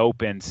CD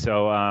open.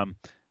 So,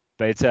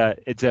 but it's a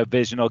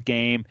divisional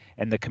game,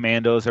 and the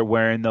Commandos are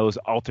wearing those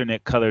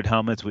alternate colored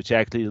helmets, which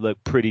actually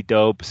look pretty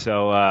dope.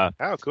 So,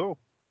 cool.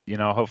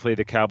 Hopefully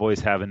the Cowboys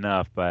have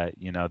enough, but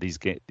these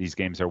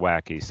games are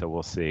wacky, so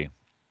we'll see.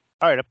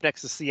 All right, up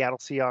next, the Seattle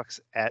Seahawks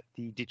at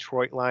the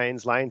Detroit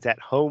Lions. Lions at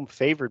home,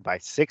 favored by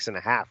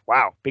 6.5.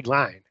 Wow, big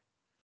line.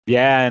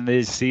 Yeah, and the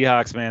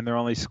Seahawks, man, they're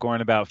only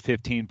scoring about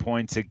 15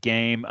 points a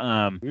game.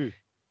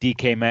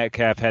 DK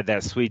Metcalf had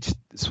that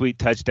sweet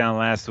touchdown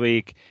last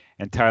week,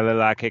 and Tyler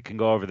Lockett can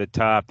go over the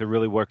top. They're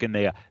really working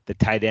the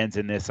tight ends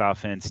in this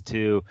offense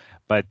too.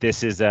 But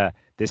this is a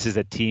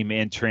team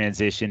in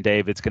transition,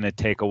 Dave. It's going to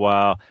take a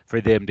while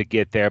for them to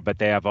get there, but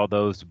they have all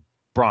those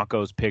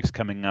Broncos picks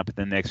coming up in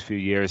the next few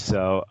years.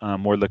 So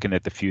we're looking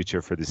at the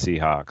future for the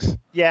Seahawks.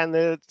 Yeah, and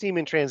the team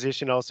in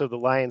transition, also the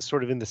Lions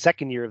sort of in the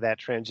second year of that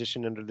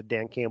transition under the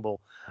Dan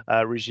Campbell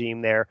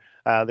regime there.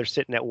 They're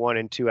sitting at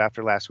 1-2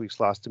 after last week's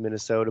loss to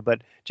Minnesota.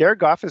 But Jared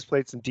Goff has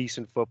played some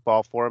decent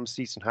football for him.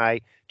 Season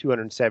high,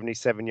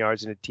 277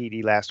 yards and a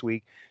TD last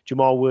week.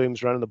 Jamal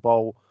Williams running the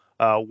ball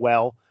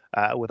well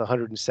with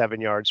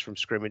 107 yards from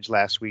scrimmage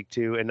last week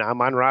too. And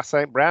Amon-Ra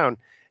St. Brown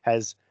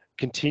has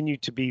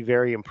continued to be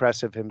very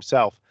impressive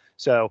himself.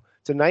 So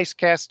it's a nice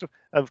cast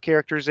of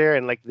characters there,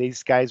 and like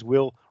these guys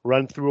will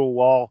run through a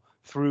wall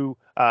through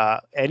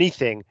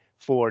anything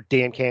for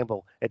Dan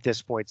Campbell at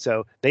this point.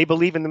 So they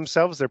believe in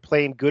themselves. They're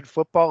playing good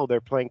football.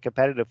 They're playing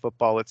competitive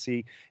football. Let's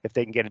see if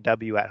they can get a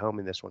W at home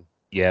in this one.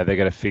 Yeah, they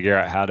got to figure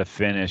out how to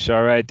finish.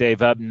 All right,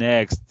 Dave, up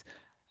next,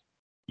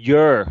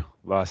 your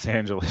Los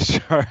Angeles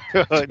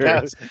Chargers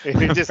versus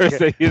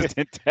the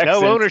Houston Texans.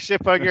 No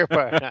ownership on your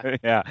part.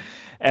 Yeah,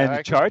 and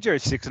the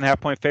Chargers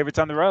 6.5-point favorites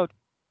on the road.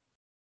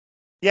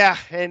 Yeah,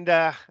 and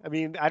I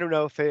mean, I don't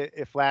know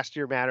if last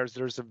year matters.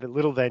 There's a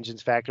little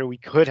vengeance factor. We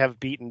could have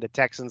beaten the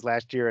Texans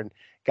last year and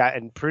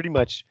gotten pretty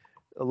much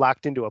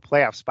locked into a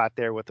playoff spot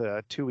there with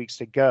 2 weeks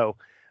to go.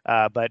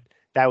 But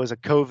that was a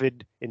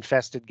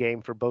COVID-infested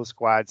game for both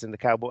squads, and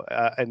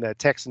the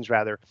Texans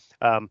rather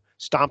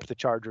stomped the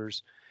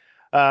Chargers.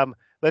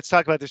 Let's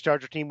talk about this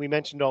Charger team. We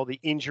mentioned all the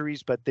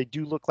injuries, but they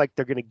do look like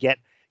they're going to get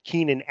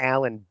Keenan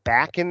Allen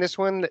back in this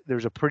one.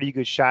 There's a pretty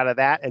good shot of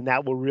that, and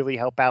that will really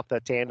help out the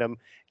tandem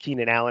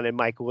Keenan Allen and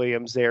Mike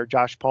Williams there.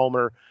 Josh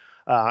Palmer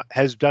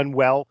has done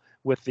well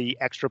with the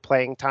extra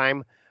playing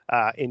time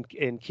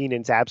in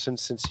Keenan's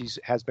absence since he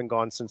has been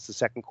gone since the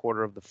second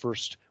quarter of the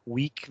first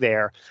week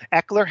there.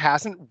 Eckler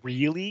hasn't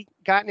really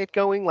gotten it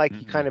going like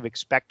you kind of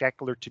expect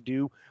Eckler to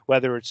do,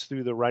 whether it's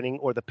through the running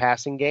or the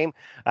passing game.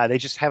 They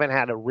just haven't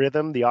had a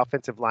rhythm. The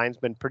offensive line's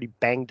been pretty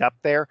banged up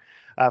there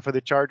for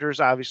the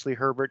Chargers. Obviously,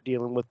 Herbert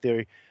dealing with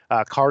the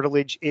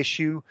cartilage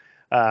issue.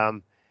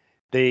 On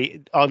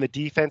the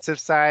defensive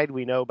side,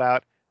 we know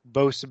about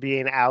Bosa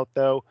being out,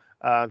 though.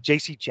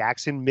 J.C.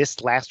 Jackson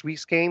missed last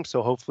week's game,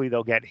 so hopefully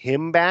they'll get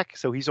him back.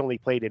 So he's only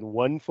played in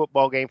one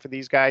football game for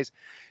these guys.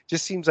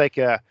 Just seems like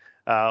the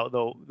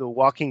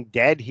Walking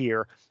Dead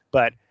here.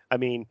 But, I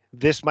mean,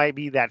 this might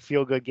be that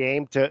feel-good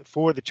game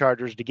for the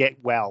Chargers to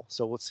get well.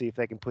 So let's see if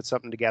they can put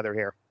something together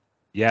here.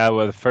 Yeah,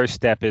 well, the first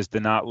step is to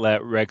not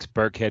let Rex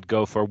Burkhead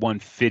go for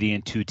 150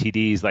 and 2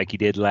 TDs like he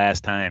did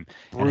last time.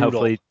 Brutal. And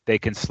hopefully they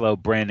can slow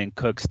Brandon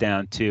Cooks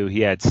down too. He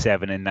had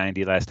 7 and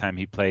 90 last time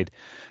he played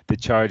the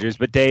Chargers.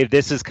 But Dave,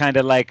 this is kind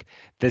of like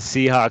the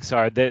Seahawks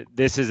are.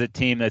 This is a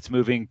team that's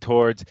moving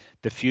towards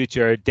the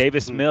future.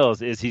 Davis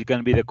Mills, is he going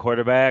to be the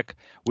quarterback?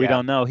 We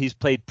don't know. He's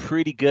played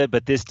pretty good,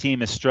 but this team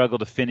has struggled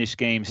to finish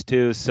games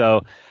too.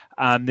 So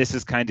this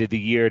is kind of the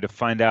year to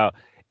find out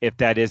if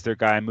that is their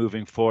guy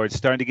moving forward.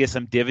 Starting to get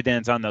some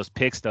dividends on those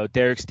picks, though.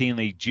 Derek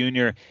Stingley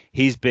Jr.,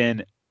 he's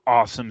been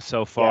awesome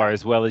so far,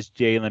 as well as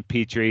Jalen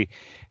Petrie.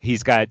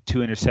 He's got 2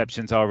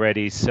 interceptions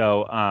already.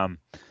 So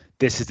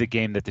this is a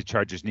game that the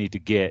Chargers need to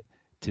get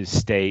to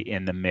stay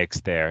in the mix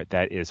there.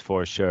 That is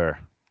for sure.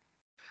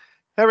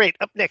 All right,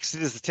 up next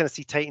it is the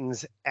Tennessee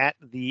Titans at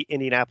the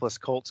Indianapolis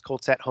Colts.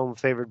 Colts at home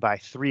favored by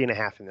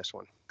 3.5 in this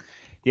one.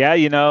 Yeah,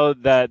 you know,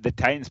 the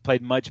Titans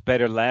played much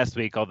better last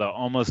week, although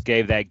almost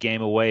gave that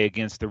game away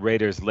against the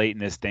Raiders late in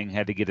this thing.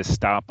 Had to get a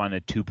stop on a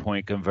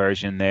 2-point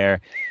conversion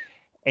there.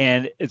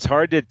 And it's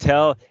hard to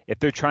tell if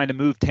they're trying to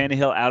move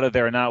Tannehill out of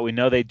there or not. We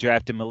know they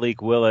drafted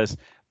Malik Willis,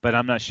 but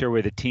I'm not sure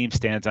where the team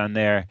stands on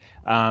there.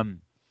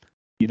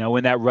 You know,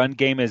 when that run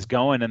game is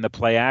going and the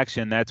play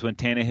action, that's when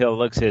Tannehill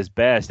looks his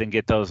best and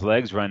get those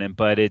legs running.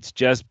 But it's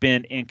just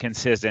been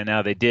inconsistent.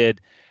 Now, they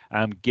did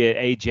get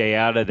A.J.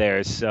 out of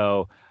there,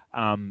 so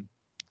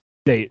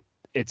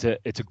it's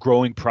a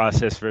growing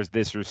process for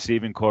this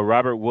receiving core.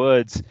 Robert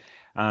Woods,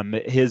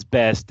 his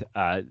best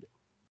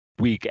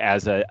week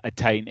as a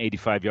Titan,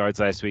 85 yards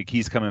last week.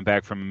 He's coming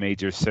back from a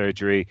major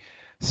surgery.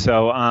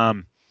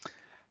 So,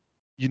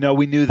 you know,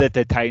 we knew that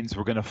the Titans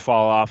were going to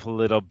fall off a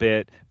little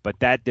bit, but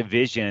this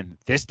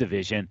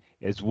division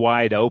is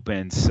wide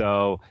open.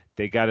 So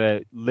they got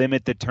to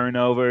limit the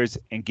turnovers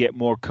and get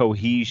more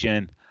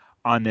cohesion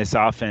on this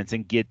offense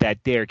and get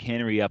that Derrick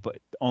Henry up.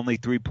 Only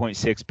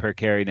 3.6 per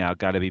carry now.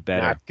 Got to be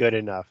better. Not good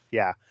enough.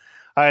 Yeah.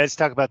 All right, let's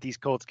talk about these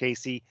Colts,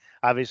 Casey.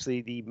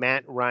 Obviously, the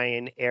Matt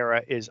Ryan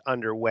era is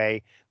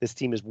underway. This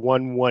team is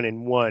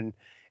 1-1-1,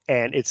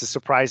 and it's a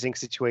surprising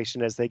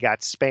situation as they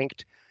got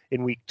spanked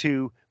in week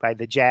 2 by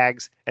the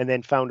Jags and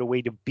then found a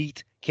way to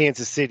beat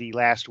Kansas City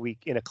last week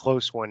in a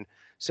close one.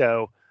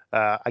 So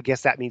I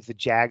guess that means the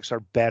Jags are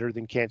better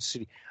than Kansas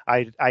City.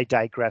 I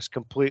digress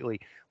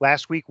completely.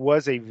 Last week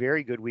was a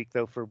very good week,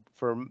 though,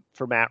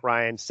 for Matt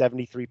Ryan.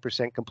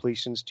 73%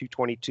 completions,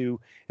 222,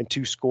 and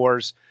 2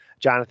 scores.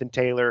 Jonathan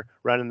Taylor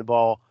running the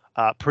ball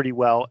pretty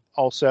well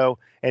also.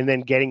 And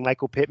then getting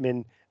Michael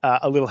Pittman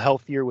a little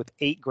healthier with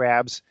 8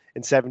 grabs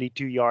and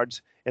 72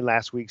 yards in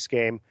last week's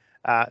game.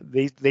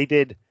 They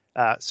did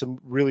some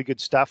really good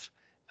stuff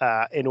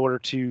in order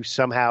to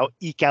somehow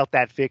eke out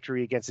that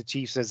victory against the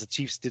Chiefs, as the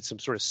Chiefs did some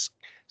sort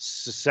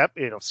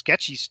of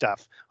sketchy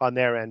stuff on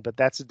their end. But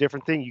that's a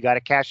different thing. You got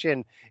to cash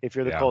in if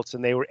you're the Colts,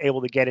 and they were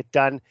able to get it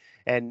done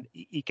and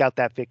eke out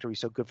that victory.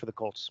 So good for the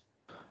Colts.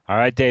 All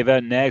right, Dave,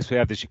 up next we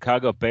have the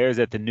Chicago Bears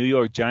at the New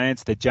York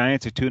Giants. The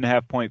Giants are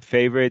 2.5-point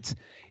favorites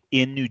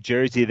in New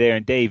Jersey there.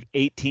 And Dave,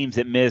 8 teams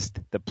that missed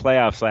the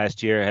playoffs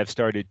last year have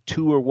started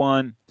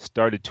 2-1,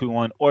 started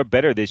 2-1 or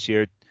better this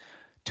year.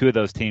 2 of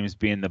those teams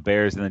being the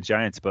Bears and the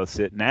Giants, both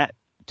sitting at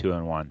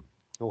 2-1.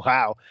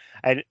 Wow.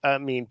 I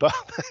mean, but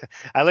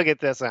I look at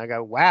this and I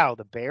go, wow,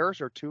 the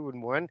Bears are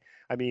 2-1.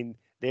 I mean,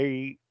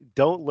 they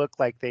don't look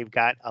like they've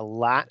got a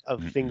lot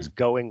of things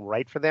going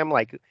right for them.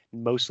 Like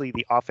mostly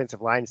the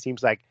offensive line. It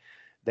seems like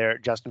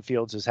Justin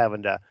Fields is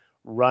having to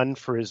run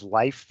for his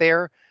life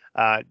there.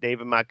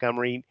 David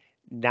Montgomery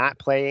not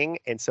playing.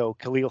 And so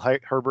Khalil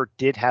Herbert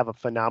did have a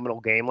phenomenal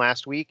game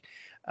last week.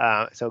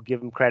 So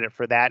give him credit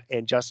for that.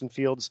 And Justin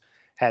Fields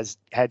has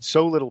had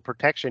so little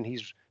protection.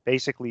 He's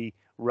basically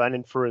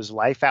running for his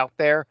life out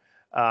there.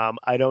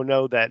 I don't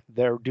know that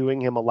they're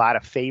doing him a lot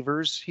of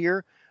favors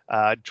here,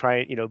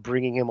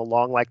 bringing him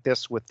along like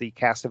this with the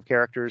cast of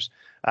characters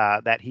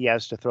that he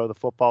has to throw the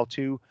football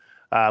to.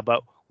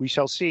 But we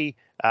shall see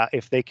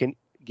if they can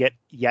get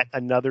yet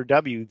another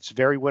W. It's a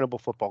very winnable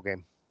football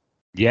game.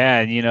 Yeah,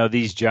 and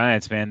these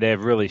Giants, man, they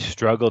have really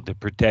struggled to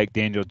protect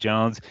Daniel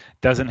Jones.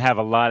 Doesn't have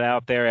a lot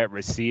out there at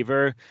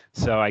receiver,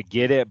 so I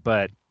get it,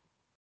 but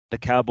the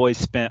Cowboys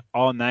spent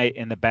all night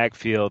in the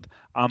backfield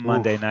on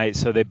Monday night,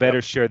 so they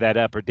better shore that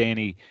up, or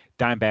Danny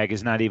Dimebag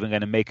is not even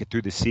going to make it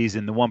through the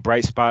season. The one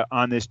bright spot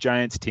on this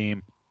Giants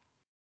team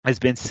has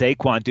been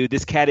Saquon. Dude,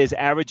 this cat is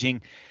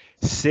averaging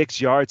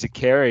 6 yards a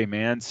carry,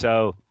 man.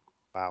 So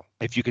wow,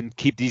 if you can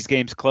keep these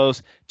games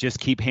close, just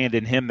keep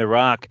handing him the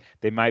rock.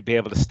 They might be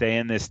able to stay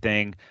in this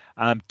thing.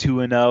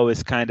 2-0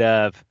 is kind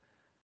of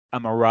a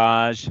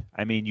mirage.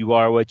 I mean, you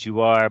are what you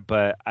are,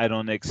 but I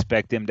don't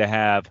expect him to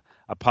have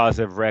a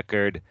positive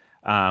record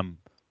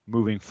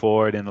moving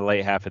forward in the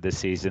late half of the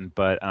season.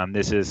 But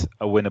this is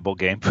a winnable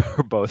game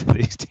for both of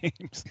these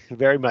teams.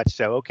 Very much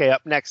so. Okay,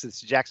 up next,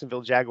 it's the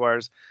Jacksonville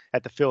Jaguars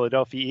at the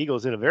Philadelphia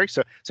Eagles in a very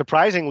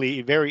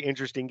surprisingly very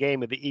interesting game.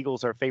 The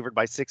Eagles are favored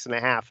by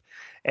 6.5,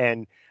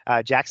 and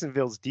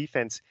Jacksonville's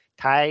defense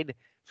tied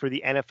for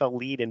the NFL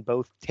lead in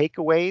both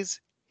takeaways,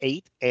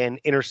 8, and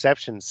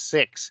interceptions,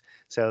 6.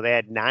 So they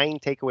had 9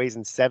 takeaways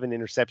and 7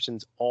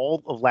 interceptions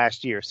all of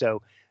last year.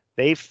 So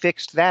they've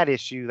fixed that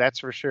issue, that's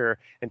for sure.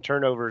 And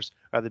turnovers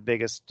are the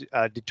biggest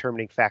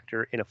determining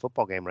factor in a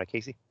football game, right,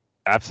 Casey?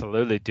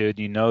 Absolutely, dude.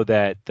 You know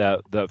that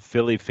the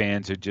Philly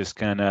fans are just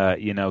gonna,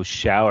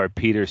 shower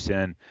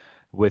Peterson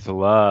with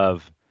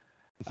love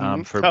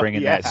for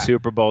bringing that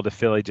Super Bowl to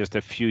Philly just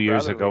a few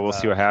years ago. We'll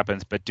see what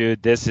happens. But,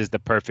 dude, this is the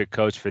perfect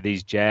coach for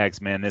these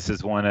Jags, man. This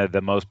is one of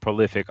the most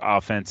prolific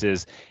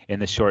offenses in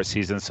the short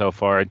season so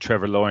far. And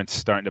Trevor Lawrence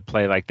starting to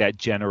play like that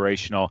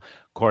generational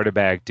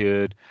quarterback,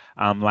 dude.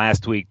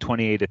 Last week,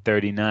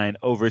 28-39,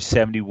 over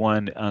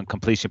 71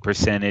 completion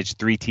percentage,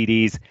 3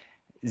 TDs,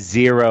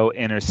 0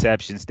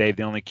 interceptions. Dave,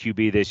 the only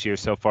QB this year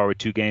so far with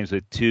 2 games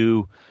with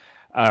 2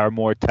 or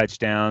more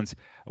touchdowns,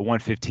 a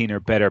 115 or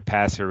better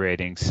passer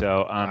rating.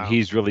 So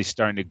he's really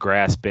starting to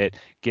grasp it,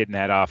 getting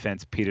that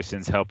offense.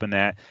 Peterson's helping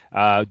that.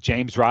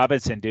 James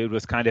Robinson, dude,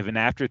 was kind of an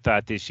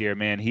afterthought this year,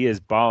 man. He is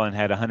balling,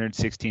 had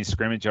 116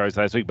 scrimmage yards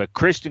last week. But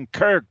Christian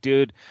Kirk,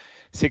 dude,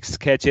 6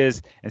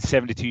 catches and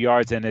 72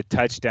 yards and a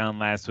touchdown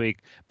last week.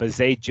 But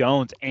Zay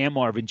Jones and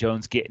Marvin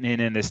Jones getting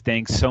in this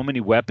thing. So many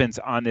weapons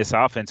on this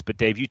offense. But,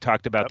 Dave, you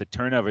talked about the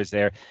turnovers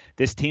there.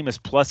 This team is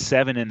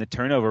 +7 in the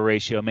turnover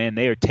ratio, man.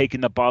 They are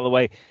taking the ball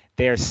away.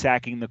 They are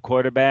sacking the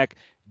quarterback.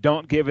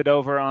 Don't give it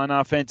over on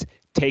offense.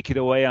 Take it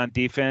away on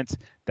defense.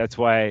 That's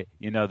why,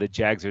 the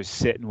Jags are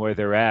sitting where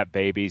they're at,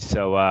 baby.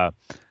 So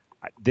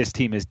this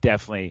team is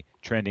definitely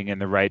trending in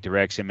the right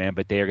direction, man,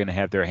 but they are going to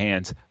have their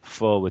hands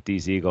full with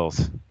these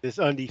Eagles. This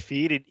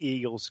undefeated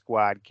Eagles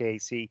squad,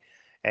 Casey,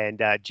 and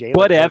Jalen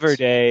Whatever, Hurts,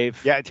 Dave.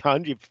 Yeah,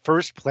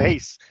 first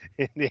place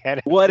in the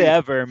NFC.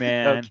 Whatever,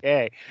 man.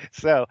 Okay,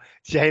 so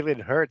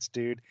Jalen Hurts,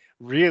 dude,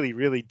 really,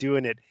 really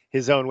doing it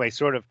his own way,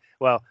 sort of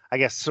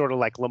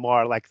like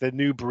Lamar, like the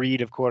new breed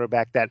of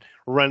quarterback that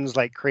runs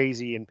like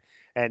crazy,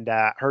 and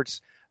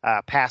Hurts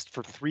passed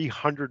for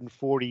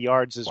 340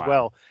 yards as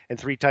well, and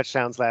 3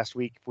 touchdowns last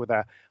week with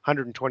a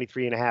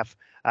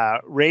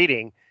 123.5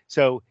 rating.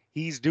 So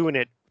he's doing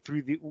it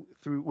through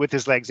with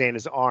his legs and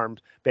his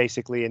arms,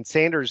 basically. And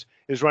Sanders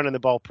is running the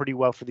ball pretty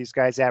well for these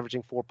guys,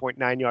 averaging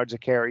 4.9 yards a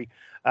carry.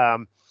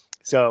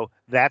 So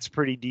that's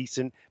pretty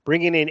decent.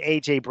 Bringing in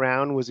A.J.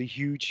 Brown was a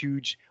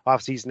huge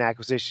offseason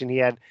acquisition. He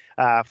had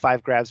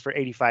 5 grabs for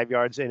 85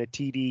 yards and a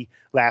TD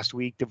last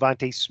week.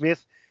 Devontae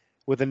Smith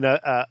with an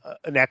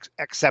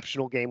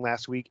exceptional game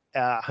last week,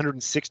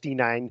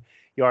 169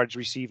 yards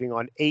receiving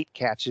on 8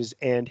 catches,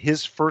 and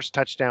his first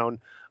touchdown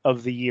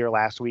of the year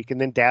last week.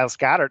 And then Dallas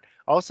Goedert,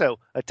 also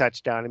a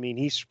touchdown. I mean,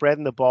 he's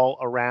spreading the ball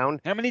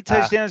around. How many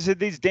touchdowns did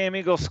these damn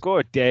Eagles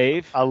score,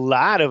 Dave? A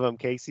lot of them,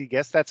 Casey.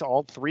 Guess that's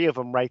all three of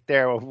them right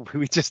there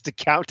we just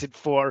accounted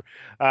for.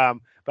 But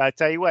I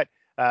tell you what,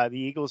 the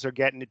Eagles are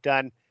getting it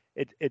done.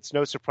 It's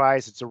no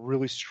surprise. It's a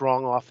really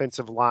strong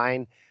offensive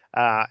line,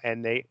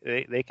 and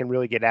they can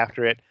really get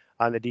after it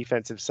on the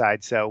defensive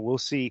side. So we'll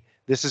see.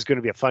 This is going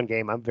to be a fun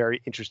game. I'm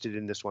very interested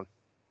in this one.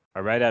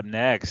 All right, up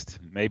next,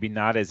 maybe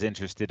not as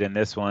interested in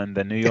this one,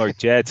 the New York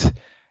Jets,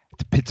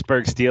 the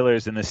Pittsburgh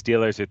Steelers, and the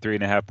Steelers are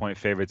 3.5-point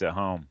favorites at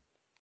home.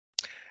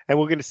 And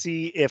we're going to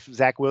see if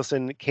Zach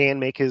Wilson can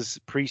make his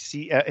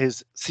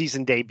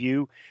season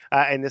debut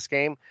in this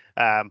game.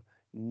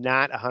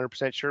 Not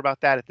 100% sure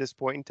about that at this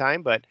point in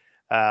time, but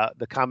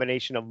the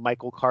combination of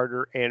Michael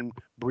Carter and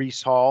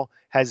Breece Hall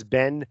has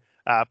been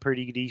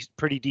pretty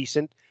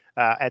decent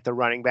at the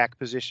running back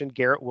position.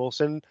 Garrett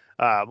Wilson,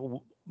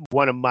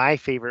 one of my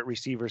favorite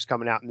receivers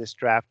coming out in this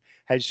draft,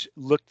 has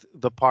looked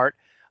the part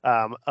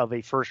of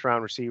a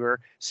first-round receiver,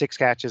 6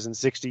 catches and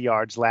 60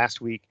 yards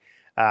last week.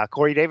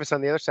 Corey Davis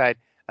on the other side,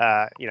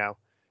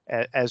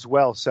 as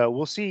well. So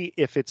we'll see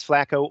if it's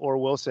Flacco or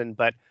Wilson,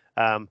 but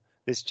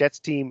this Jets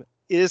team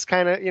is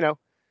kind of,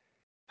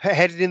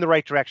 headed in the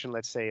right direction,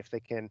 let's say, if they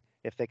can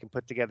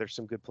put together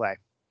some good play.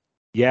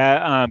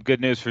 Yeah, good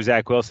news for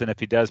Zach Wilson. If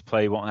he does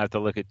play, you won't have to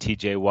look at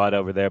T.J. Watt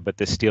over there, but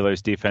the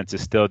Steelers defense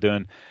is still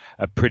doing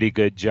a pretty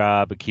good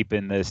job of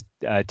keeping this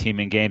team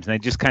in games, and they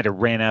just kind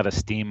of ran out of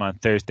steam on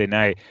Thursday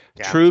night.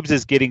 Yeah. Trubes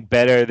is getting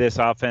better. This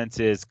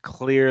offense is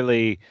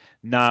clearly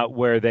not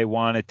where they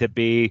want it to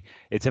be.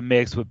 It's a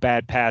mix with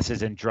bad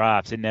passes and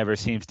drops. It never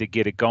seems to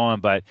get it going,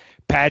 but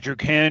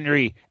Patrick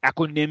Henry,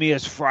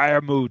 Equanimous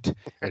Freiermuth,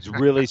 is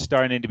really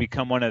starting to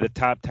become one of the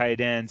top tight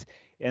ends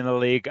in the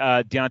league.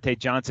 Deontay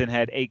Johnson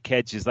had 8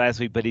 catches last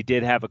week, but he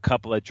did have a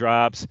couple of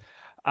drops.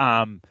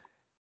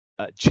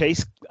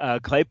 Chase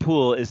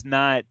Claypool is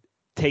not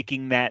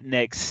taking that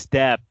next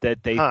step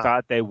that they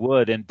thought they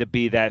would, and to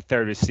be that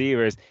third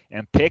receiver.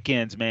 And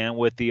Pickens, man,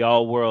 with the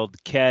all-world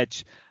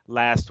catch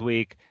last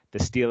week, the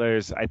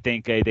Steelers, I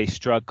think they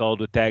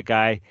struggled with that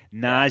guy.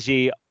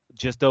 Najee,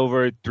 just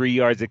over 3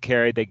 yards a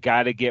carry. They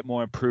got to get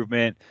more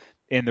improvement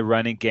in the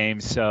running game,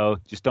 so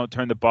just don't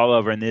turn the ball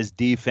over, and this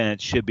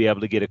defense should be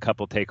able to get a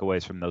couple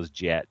takeaways from those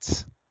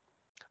Jets.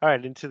 All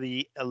right, into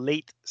the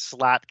late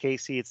slot,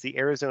 Casey. It's the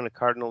Arizona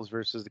Cardinals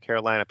versus the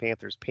Carolina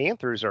Panthers.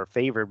 Panthers are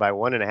favored by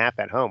 1.5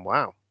 at home.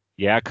 Wow.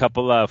 Yeah, a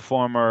couple of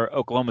former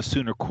Oklahoma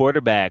Sooner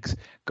quarterbacks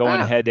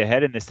going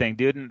head-to-head in this thing,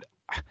 dude. And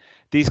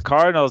these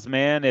Cardinals,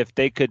 man, if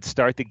they could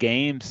start the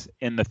games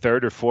in the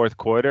third or fourth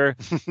quarter,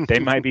 they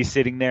might be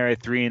sitting there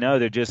at 3-0.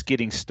 They're just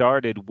getting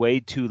started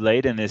way too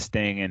late in this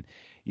thing, and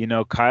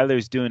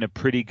Kyler's doing a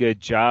pretty good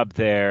job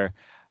there.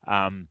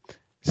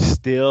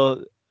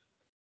 Still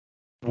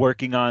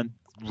working on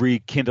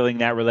rekindling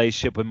that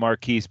relationship with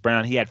Marquise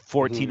Brown. He had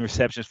 14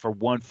 receptions for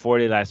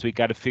 140 last week.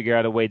 Got to figure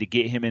out a way to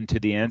get him into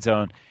the end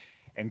zone.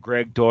 And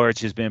Greg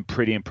Dortch has been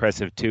pretty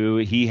impressive too.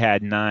 He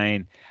had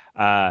 9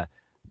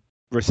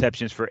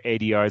 receptions for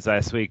 80 yards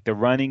last week. The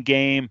running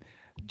game,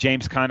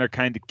 James Conner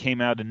kind of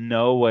came out of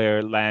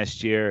nowhere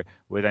last year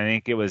with, I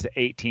think it was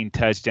 18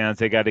 touchdowns.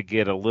 They got to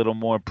get a little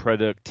more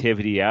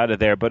productivity out of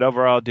there. But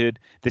overall, dude,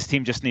 this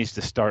team just needs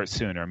to start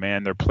sooner,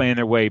 man. They're playing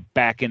their way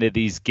back into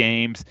these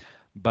games,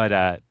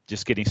 but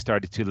just getting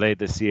started too late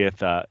to see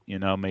if,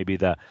 maybe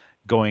the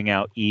going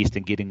out east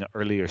and getting an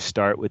earlier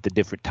start with the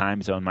different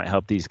time zone might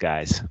help these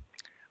guys.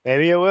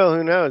 Maybe it will.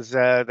 Who knows?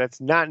 That's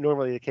not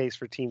normally the case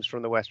for teams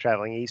from the West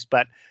traveling east.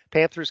 But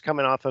Panthers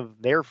coming off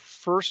of their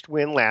first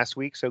win last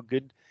week, so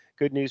good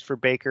news for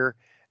Baker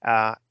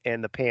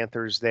and the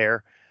Panthers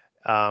there.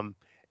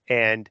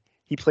 And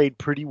he played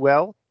pretty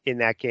well in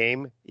that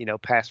game.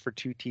 Passed for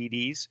 2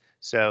 TDs,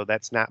 so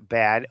that's not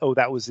bad. Oh,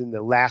 that was in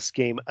the last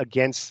game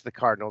against the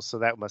Cardinals, so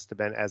that must have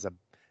been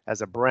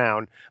as a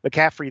Brown.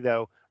 McCaffrey,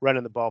 though,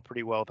 running the ball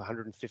pretty well with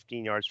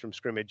 115 yards from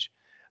scrimmage.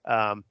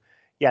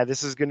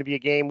 This is going to be a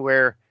game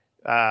where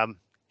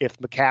if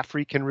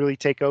McCaffrey can really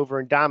take over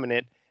and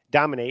dominate,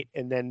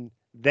 and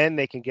then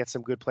they can get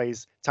some good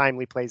plays,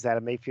 timely plays out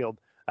of Mayfield,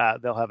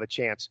 they'll have a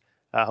chance.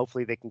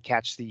 Hopefully they can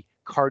catch the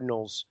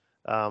Cardinals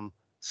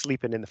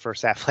sleeping in the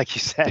first half, like you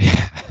said.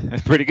 Yeah,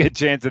 pretty good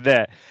chance of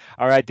that.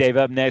 All right, Dave,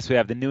 up next we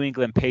have the New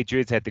England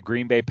Patriots at the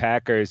Green Bay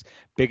Packers.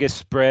 Biggest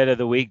spread of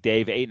the week,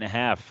 Dave,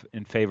 8.5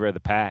 in favor of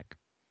the Pack.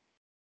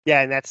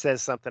 Yeah, and that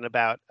says something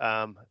about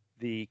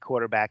the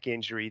quarterback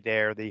injury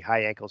there, the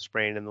high ankle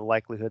sprain, and the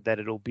likelihood that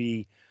it'll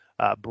be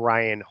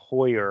Brian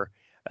Hoyer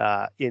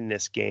in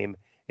this game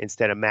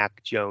instead of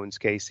Mac Jones,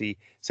 Casey.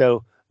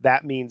 So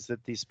that means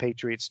that this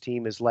Patriots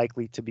team is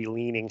likely to be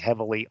leaning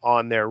heavily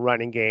on their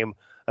running game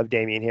of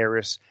Damian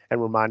Harris and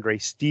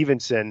Ramondre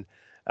Stevenson.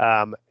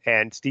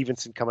 And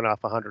Stevenson coming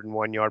off a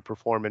 101-yard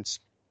performance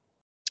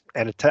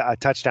and a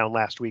touchdown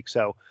last week.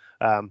 So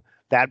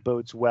that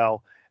bodes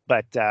well.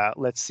 But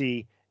let's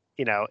see,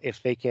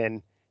 if they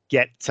can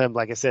get some,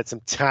 like I said,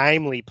 some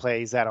timely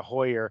plays out of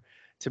Hoyer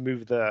to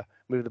move the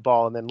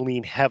ball and then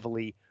lean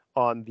heavily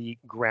on the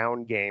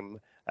ground game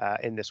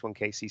in this one,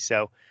 Casey.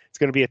 So it's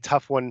going to be a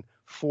tough one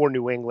for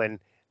New England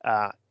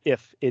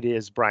if it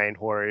is Brian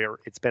Hoyer.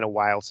 It's been a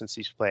while since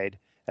he's played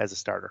as a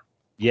starter.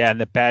 Yeah,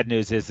 and the bad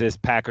news is this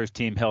Packers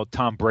team held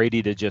Tom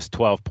Brady to just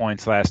 12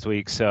 points last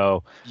week.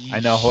 So I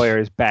know Hoyer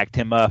has backed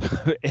him up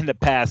in the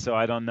past, so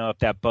I don't know if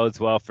that bodes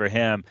well for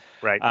him.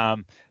 Right.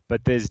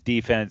 But this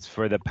defense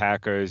for the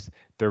Packers,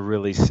 they're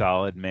really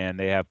solid, man.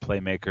 They have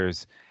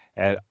playmakers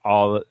at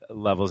all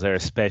levels there,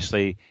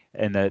 especially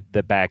in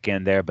the back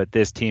end there. But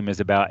this team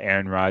is about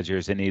Aaron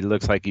Rodgers, and he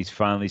looks like he's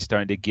finally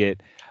starting to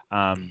get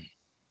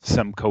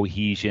some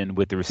cohesion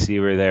with the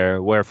receiver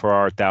there. Wherefore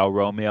art thou,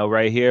 Romeo?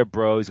 Right here,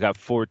 bro. He's got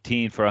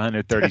 14 for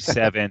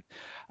 137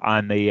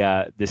 on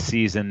the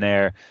season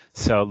there.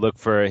 So look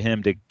for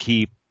him to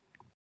keep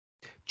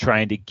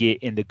trying to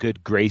get in the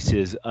good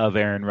graces of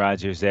Aaron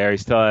Rodgers there. He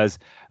still has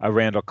a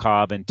Randall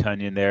Cobb and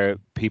Tunyon there,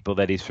 people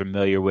that he's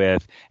familiar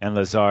with. And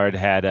Lazard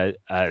had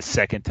a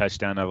second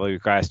touchdown of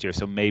last year.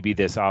 So maybe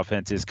this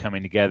offense is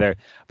coming together.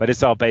 But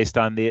it's all based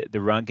on the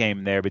run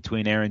game there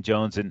between Aaron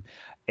Jones and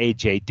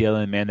A.J.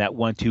 Dillon, man. That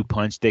 1-2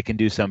 punch, they can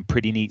do some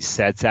pretty neat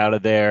sets out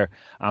of there.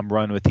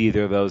 Run with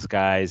either of those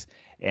guys.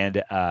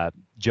 And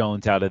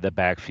Jones out of the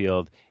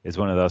backfield is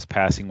one of those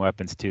passing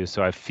weapons too.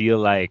 So I feel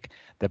like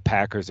the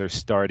Packers are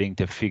starting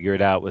to figure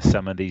it out with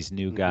some of these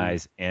new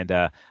guys. And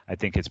I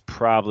think it's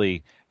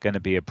probably going to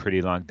be a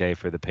pretty long day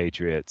for the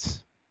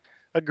Patriots.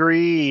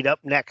 Agreed. Up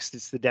next,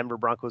 it's the Denver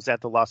Broncos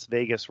at the Las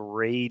Vegas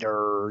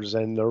Raiders.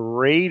 And the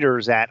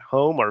Raiders at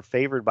home are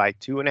favored by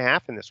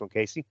 2.5 in this one,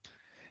 Casey.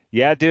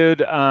 Yeah,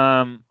 dude.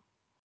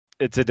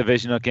 It's a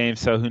divisional game,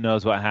 so who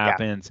knows what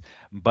happens.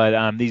 Yeah.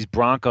 But these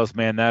Broncos,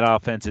 man, that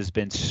offense has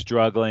been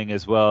struggling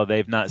as well.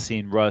 They've not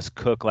seen Russ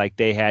cook like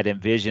they had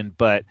envisioned,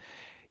 but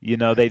you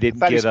know, they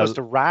didn't get he's supposed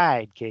to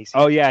ride, Casey.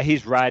 Oh, yeah,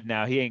 he's riding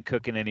now. He ain't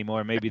cooking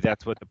anymore. Maybe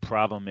that's what the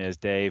problem is,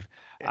 Dave.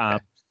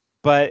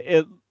 But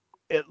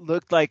it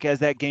looked like as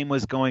that game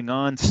was going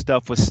on,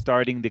 stuff was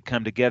starting to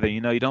come together. You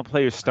know, you don't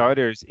play your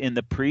starters in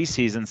the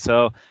preseason,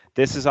 so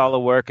this is all a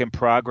work in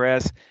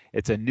progress.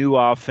 It's a new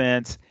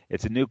offense.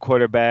 It's a new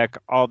quarterback,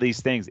 all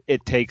these things.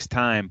 It takes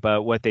time,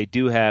 but what they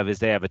do have is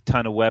they have a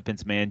ton of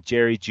weapons, man.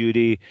 Jerry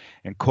Jeudy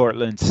and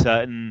Cortland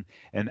Sutton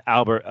and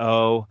Albert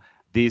O.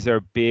 These are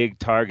big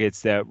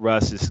targets that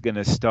Russ is going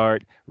to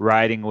start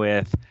riding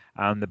with.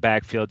 The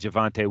backfield,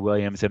 Javonte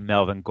Williams and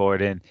Melvin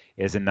Gordon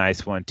is a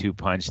nice 1-2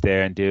 punch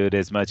there. And, dude,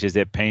 as much as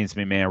it pains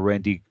me, man,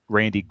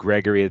 Randy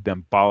Gregory has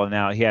been balling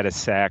out. He had a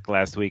sack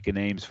last week in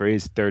Ames for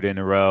his third in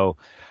a row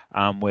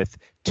with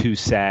 2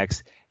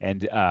 sacks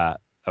and a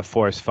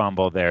forced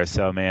fumble there.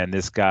 So, man,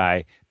 this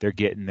guy, they're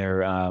getting their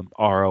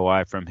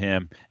ROI from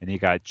him, and you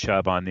got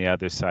Chubb on the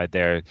other side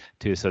there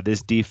too. So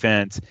this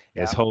defense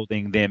is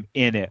holding them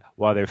in it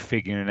while they're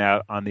figuring it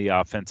out on the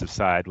offensive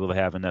side. Will they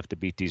have enough to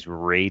beat these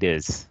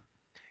Raiders?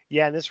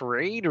 Yeah, and this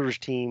Raiders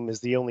team is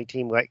the only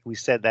team, like we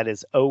said, that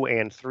is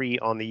 0-3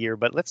 on the year.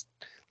 But let's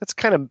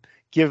kind of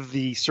give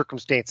the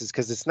circumstances,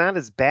 because it's not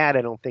as bad,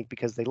 I don't think,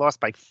 because they lost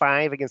by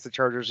 5 against the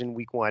Chargers in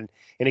week 1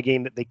 in a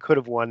game that they could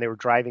have won. They were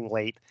driving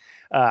late.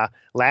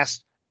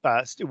 Last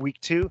week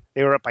 2,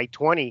 they were up by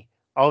 20.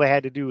 All they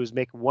had to do was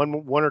make one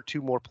or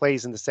two more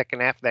plays in the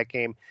second half of that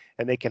game,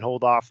 and they can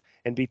hold off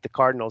and beat the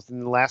Cardinals.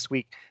 And then last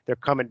week, they're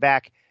coming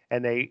back,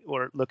 and they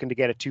were looking to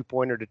get a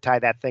 2-pointer to tie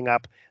that thing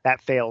up.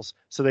 That fails,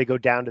 so they go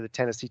down to the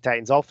Tennessee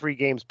Titans. All 3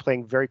 games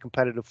playing very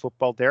competitive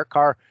football. Derek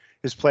Carr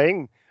is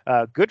playing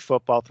good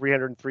football,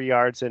 303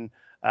 yards and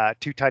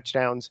 2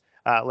 touchdowns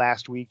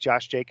last week.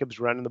 Josh Jacobs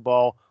running the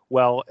ball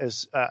well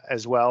as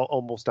well,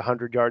 almost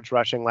 100 yards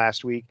rushing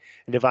last week.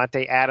 And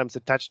Devontae Adams, a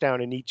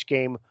touchdown in each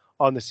game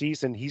on the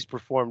season. He's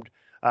performed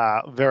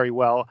very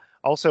well.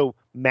 Also,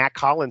 Mac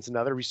Hollins,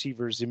 another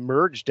receiver, has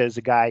emerged as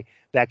a guy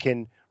that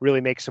can really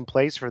make some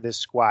plays for this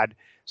squad.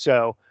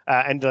 So,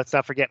 and let's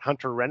not forget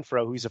Hunter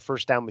Renfrow, who's a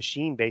first down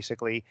machine,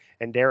 basically,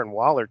 and Darren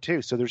Waller,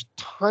 too. So there's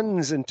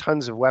tons and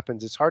tons of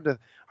weapons. It's hard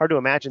to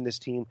imagine this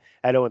team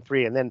at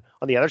 0-3. And then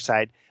on the other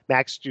side,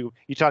 you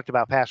talked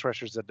about pass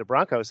rushers that the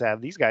Broncos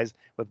have. These guys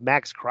with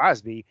Max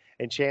Crosby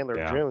and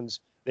Chandler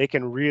Jones, they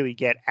can really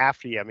get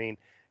after you. I mean,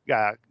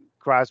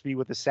 Crosby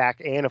with a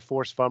sack and a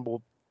forced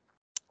fumble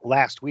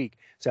last week.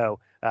 So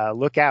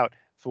look out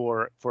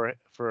for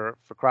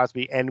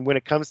Crosby. And when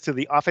it comes to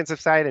the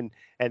offensive side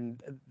and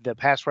the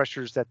pass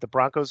rushers that the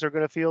Broncos are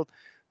going to field,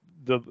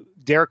 the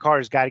Derek Carr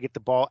has got to get the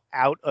ball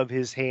out of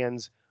his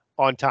hands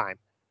on time.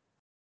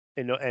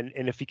 And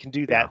if he can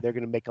do that, they're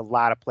going to make a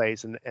lot of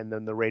plays, and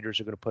then the Raiders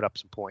are going to put up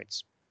some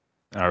points.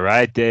 All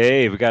right,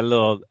 Dave. We got a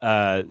little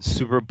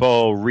Super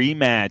Bowl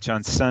rematch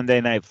on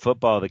Sunday Night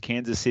Football. The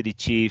Kansas City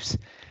Chiefs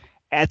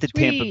at the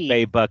Tampa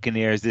Bay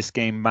Buccaneers. This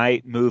game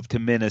might move to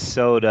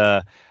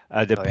Minnesota,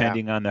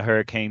 depending on the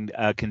hurricane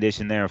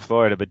condition there in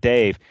Florida. But,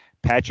 Dave,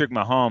 Patrick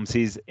Mahomes,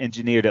 he's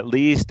engineered at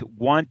least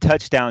 1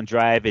 touchdown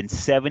drive in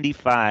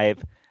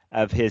 75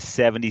 of his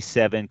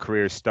 77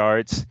 career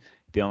starts.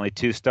 The only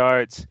 2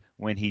 starts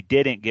when he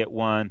didn't get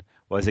one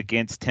was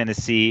against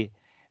Tennessee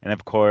and,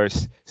 of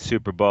course,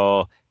 Super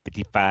Bowl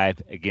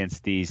 55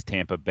 against these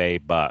Tampa Bay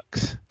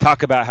Bucks.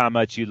 Talk about how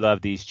much you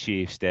love these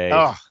Chiefs, Dave.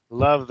 Oh,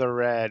 love the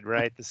red,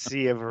 right? The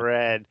sea of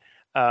red.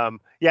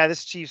 Yeah,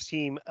 this Chiefs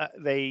team,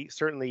 they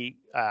certainly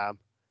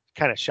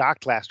kind of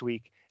shocked last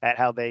week at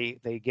how they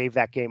gave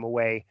that game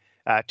away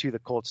to the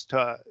Colts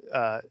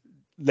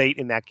late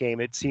in that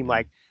game. It seemed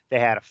like they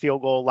had a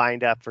field goal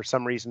lined up. For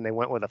some reason, they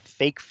went with a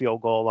fake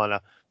field goal on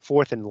a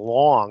 4th and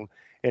long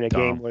in a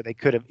game where they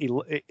could have,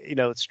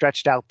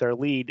 stretched out their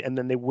lead, and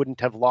then they wouldn't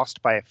have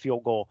lost by a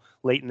field goal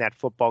late in that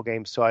football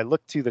game. So I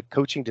looked to the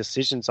coaching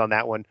decisions on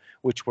that one,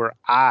 which were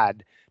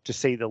odd to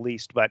say the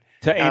least. But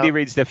to Andy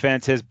Reid's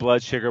defense, his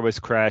blood sugar was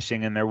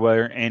crashing, and there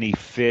weren't any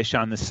fish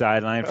on the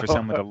sideline for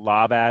someone to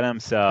lob at him.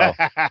 So,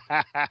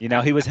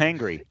 he was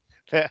hangry.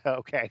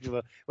 Okay.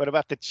 Well, what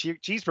about the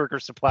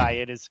cheeseburger supply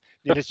in his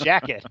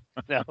jacket?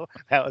 No,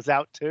 that was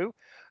out too.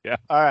 Yeah.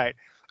 All right.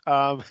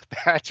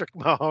 Patrick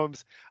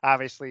Mahomes,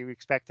 obviously, we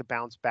expect to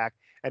bounce back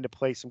and to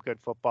play some good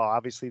football.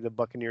 Obviously, the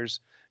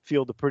Buccaneers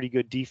field a pretty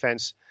good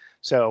defense,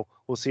 so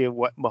we'll see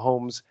what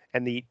Mahomes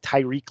and the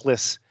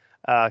Tyreek-less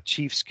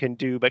Chiefs can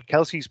do. But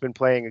Kelsey's been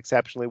playing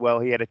exceptionally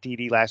well. He had a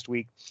TD last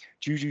week.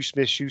 Juju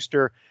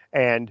Smith-Schuster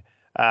and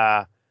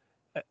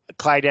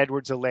Clyde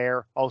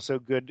Edwards-Helaire, also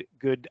good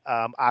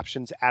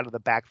options out of the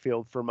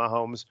backfield for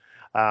Mahomes.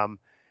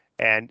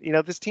 And,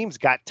 this team's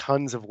got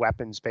tons of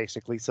weapons,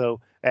 basically. So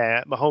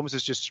Mahomes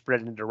is just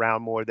spreading it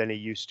around more than he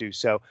used to.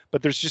 So,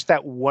 but there's just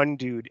that one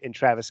dude in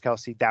Travis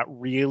Kelce that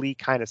really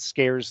kind of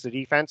scares the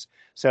defense.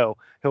 So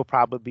he'll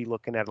probably be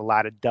looking at a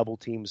lot of double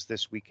teams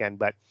this weekend.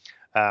 But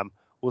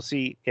we'll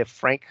see if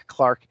Frank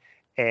Clark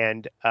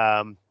and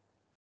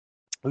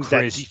who's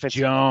Chris that defense?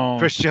 Jones.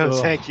 Chris Jones,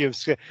 Ugh. thank you.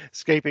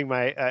 Escaping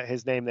my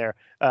his name there.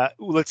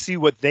 Let's see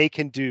what they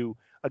can do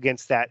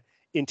against that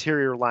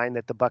interior line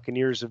that the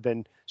Buccaneers have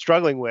been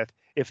struggling with,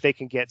 if they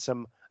can get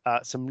some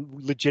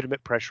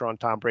legitimate pressure on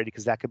Tom Brady,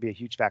 because that could be a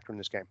huge factor in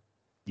this game.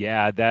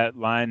 Yeah, that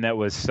line that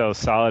was so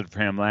solid for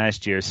him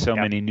last year. So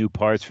many new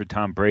parts for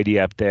Tom Brady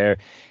up there.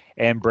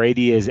 And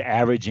Brady is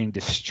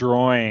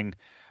destroying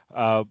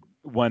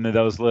one of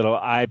those little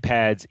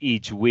iPads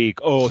each week.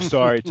 Oh,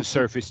 sorry, it's a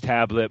Surface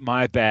tablet.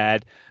 My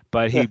bad.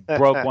 But he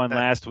broke one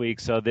last week,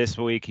 so this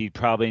week he's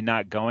probably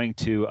not going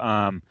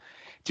to.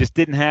 Just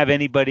didn't have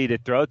anybody to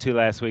throw to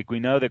last week.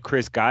 We know that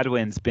Chris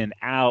Godwin's been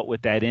out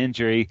with that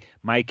injury.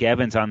 Mike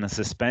Evans on the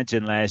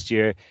suspension last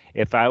year.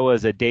 If I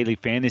was a daily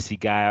fantasy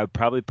guy, I would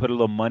probably put a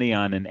little money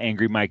on an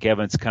angry Mike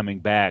Evans coming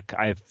back.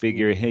 I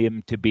figure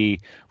him to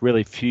be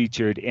really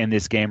featured in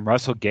this game.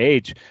 Russell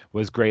Gage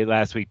was great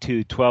last week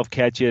too. 12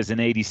 catches and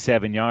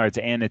 87 yards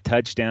and a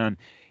touchdown.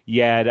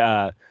 You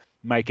had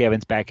Mike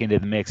Evans back into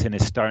the mix, and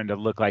it's starting to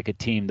look like a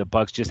team. The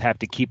Bucs just have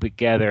to keep it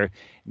together,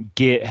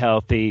 get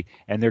healthy,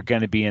 and they're going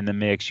to be in the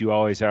mix. You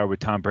always are with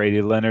Tom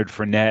Brady. Leonard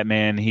Fournette,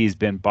 man, he's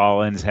been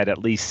balling. He's had at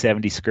least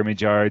 70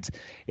 scrimmage yards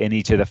in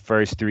each of the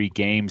first 3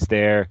 games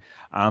there.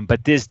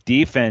 But this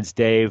defense,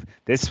 Dave,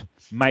 this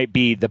might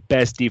be the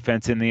best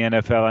defense in the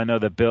NFL. I know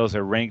the Bills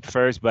are ranked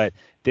first, but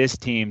this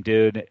team,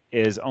 dude,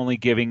 is only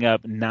giving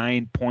up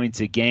 9 points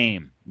a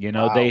game.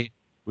 Wow.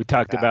 We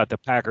talked about the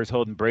Packers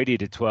holding Brady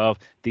to 12.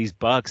 These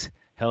Bucs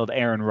held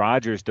Aaron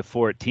Rodgers to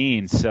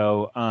 14.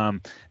 So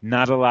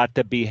not a lot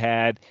to be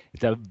had.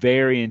 It's a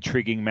very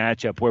intriguing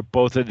matchup where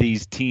both of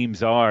these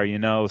teams are,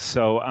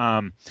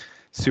 So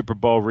Super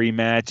Bowl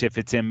rematch, if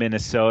it's in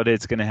Minnesota,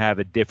 it's going to have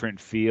a different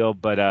feel.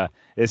 But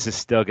this is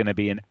still going to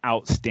be an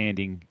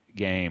outstanding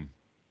game.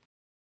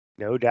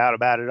 No doubt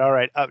about it. All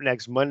right, up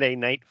next, Monday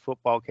Night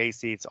Football,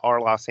 Casey. It's our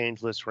Los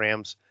Angeles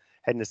Rams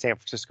heading to San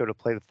Francisco to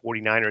play the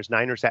 49ers.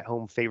 Niners at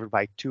home favored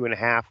by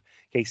 2.5,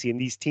 Casey. And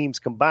these teams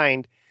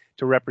combined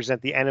to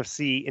represent the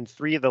NFC in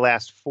 3 of the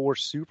last 4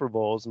 Super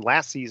Bowls. And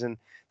last season,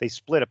 they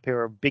split a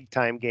pair of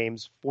big-time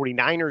games,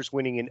 49ers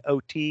winning in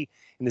OT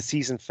in the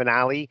season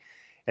finale,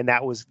 and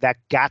that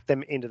got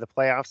them into the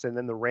playoffs, and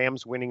then the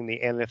Rams winning the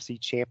NFC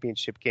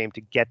Championship game to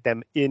get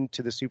them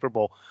into the Super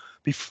Bowl.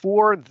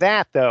 Before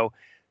that, though,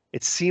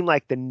 it seemed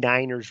like the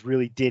Niners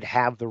really did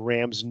have the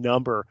Rams'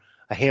 number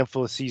a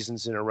handful of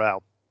seasons in a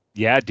row.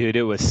 Yeah, dude,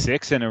 it was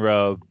 6 in a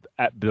row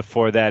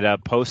before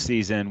that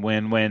postseason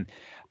when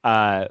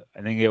I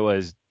think it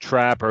was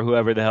Trapp or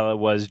whoever the hell it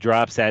was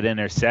drops that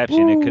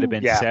interception. It could have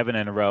been 7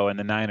 in a row and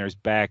the Niners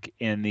back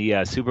in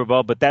the Super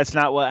Bowl, but that's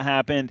not what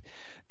happened.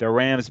 The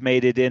Rams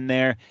made it in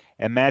there,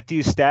 and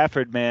Matthew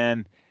Stafford,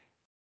 man,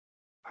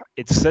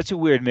 it's such a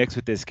weird mix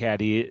with this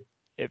caddy.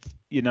 If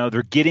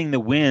they're getting the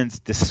wins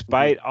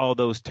despite all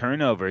those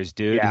turnovers,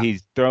 dude. Yeah.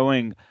 He's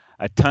throwing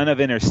a ton of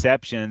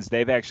interceptions.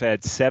 They've actually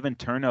had 7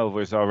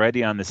 turnovers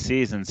already on the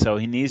season, so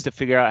he needs to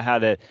figure out how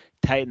to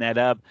tighten that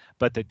up.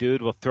 But the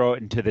dude will throw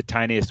it into the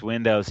tiniest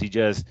windows. He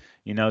just,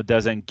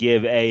 doesn't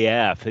give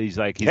AF. He's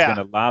going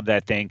to lob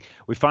that thing.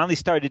 We finally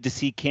started to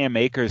see Cam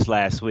Akers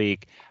last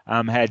week.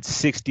 Had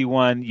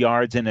 61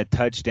 yards and a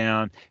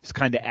touchdown. He's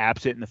kind of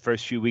absent in the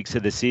first few weeks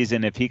of the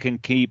season. If he can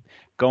keep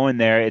going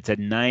there, it's a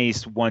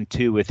nice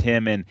 1-2 with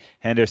him and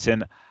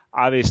Henderson.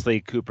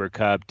 Obviously, Cooper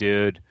Kupp,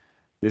 dude.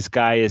 This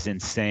guy is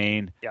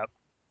insane. Yep.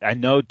 I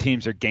know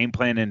teams are game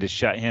planning to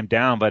shut him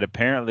down, but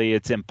apparently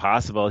it's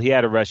impossible. He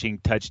had a rushing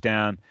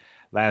touchdown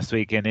last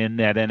week, and in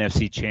that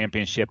NFC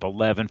Championship,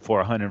 11 for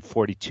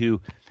 142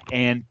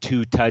 and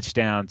 2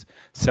 touchdowns.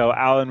 So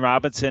Allen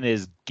Robinson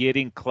is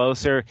getting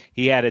closer.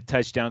 He had a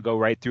touchdown go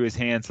right through his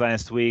hands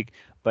last week,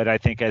 but I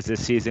think as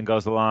this season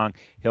goes along,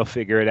 he'll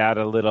figure it out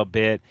a little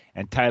bit.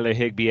 And Tyler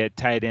Higbee at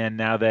tight end,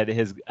 now that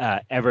his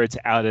Everett's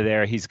out of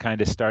there, he's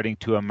kind of starting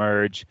to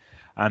emerge.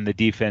 The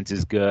defense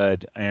is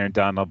good. Aaron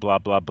Donald, blah,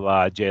 blah,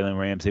 blah. Jalen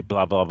Ramsey,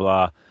 blah, blah,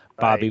 blah.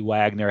 Bobby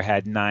Wagner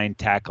had 9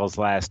 tackles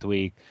last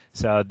week.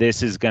 So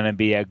this is going to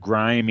be a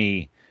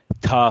grimy,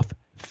 tough,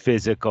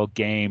 physical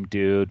game,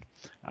 dude.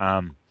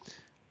 And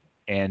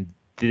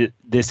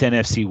this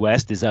NFC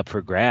West is up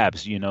for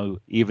grabs. You know,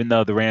 even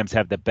though the Rams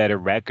have the better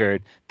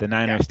record, the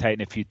Niners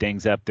tighten a few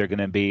things up. They're going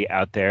to be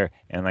out there.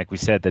 And like we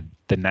said,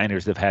 the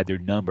Niners have had their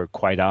number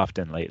quite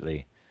often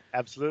lately.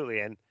 Absolutely.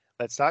 And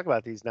let's talk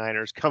about these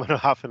Niners coming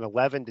off an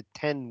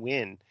 11-10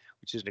 win,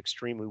 which is an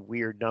extremely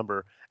weird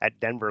number at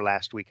Denver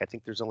last week. I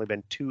think there's only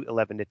been 2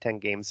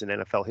 11-10 games in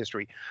NFL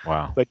history.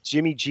 Wow. But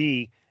Jimmy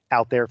G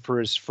out there for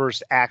his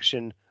first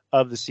action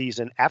of the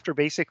season after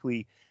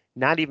basically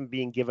not even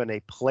being given a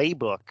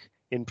playbook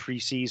in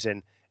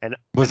preseason and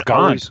was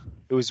gone.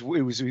 He was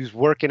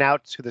working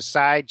out to the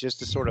side just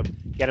to sort of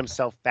get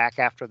himself back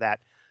after that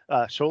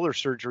shoulder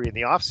surgery in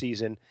the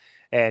offseason.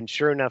 And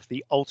sure enough,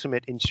 the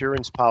ultimate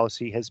insurance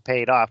policy has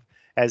paid off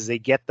as they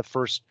get the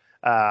first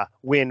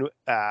win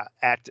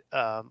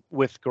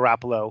with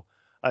Garoppolo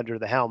under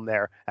the helm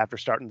there after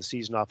starting the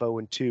season off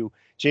 0-2.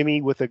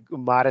 Jimmy with a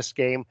modest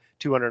game,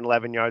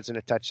 211 yards and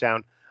a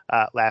touchdown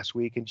last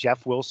week, and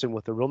Jeff Wilson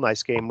with a real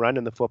nice game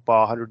running the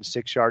football,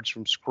 106 yards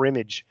from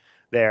scrimmage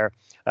there.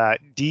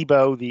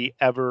 Debo, the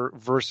ever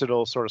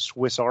versatile sort of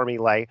Swiss Army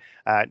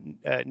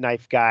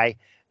knife guy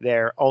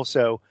there,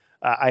 also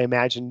I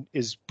imagine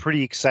is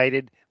pretty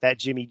excited that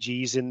Jimmy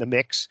G's in the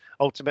mix.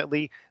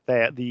 Ultimately,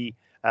 the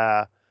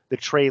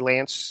Trey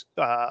Lance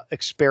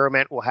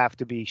experiment will have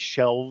to be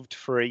shelved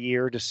for a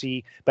year to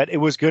see, but it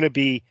was going to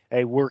be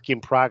a work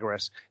in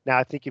progress. Now,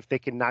 I think if they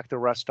can knock the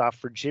rust off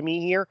for Jimmy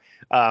here,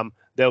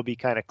 they'll be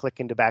kind of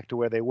clicking back to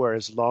where they were,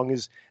 as long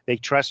as they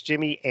trust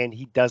Jimmy and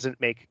he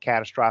doesn't make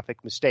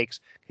catastrophic mistakes,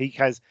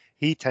 because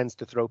he tends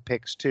to throw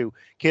picks too.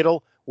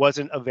 Kittle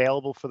wasn't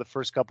available for the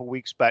first couple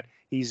weeks, but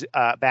he's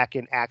back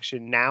in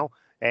action now.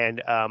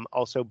 And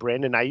also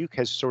Brandon Ayuk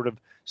has sort of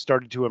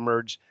started to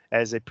emerge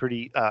as a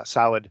pretty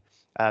solid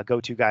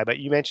go-to guy. But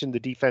you mentioned the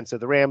defense of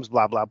the Rams,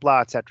 blah, blah,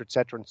 blah, et cetera,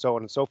 and so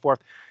on and so forth.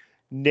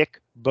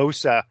 Nick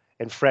Bosa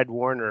and Fred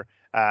Warner,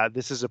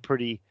 this is a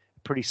pretty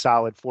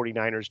solid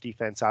 49ers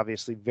defense,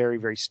 obviously very,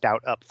 very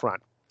stout up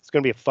front. It's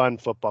going to be a fun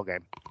football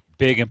game.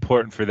 Big,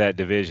 important for that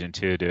division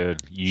too,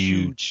 dude.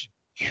 Huge.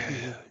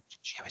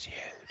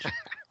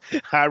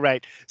 All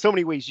right. So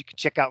many ways you can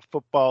check out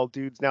Football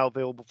Dudes, now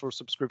available for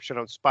subscription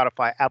on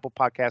Spotify, Apple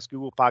Podcasts,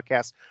 Google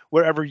Podcasts,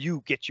 wherever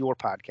you get your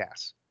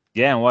podcasts.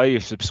 Yeah, and while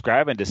you're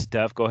subscribing to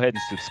stuff, go ahead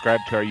and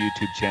subscribe to our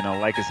YouTube channel,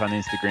 like us on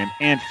Instagram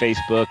and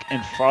Facebook,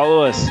 and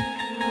follow us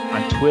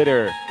on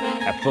Twitter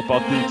at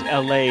Football Dudes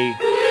LA,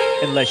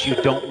 unless you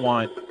don't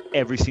want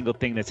every single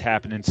thing that's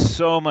happening.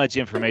 So much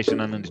information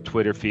on the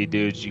Twitter feed,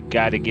 dudes. You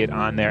got to get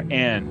on there,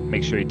 and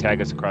make sure you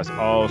tag us across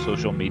all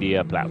social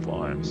media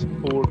platforms.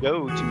 Or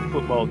go to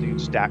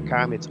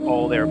footballdudes.com. It's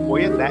all there for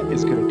you. That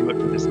is going to do it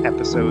for this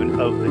episode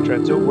of The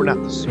Trend Zone. We're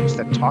not the suits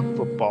that talk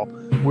football.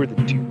 We're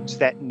the dudes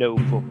that know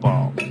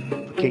football.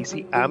 For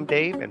Casey, I'm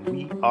Dave, and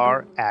we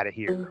are out of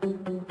here.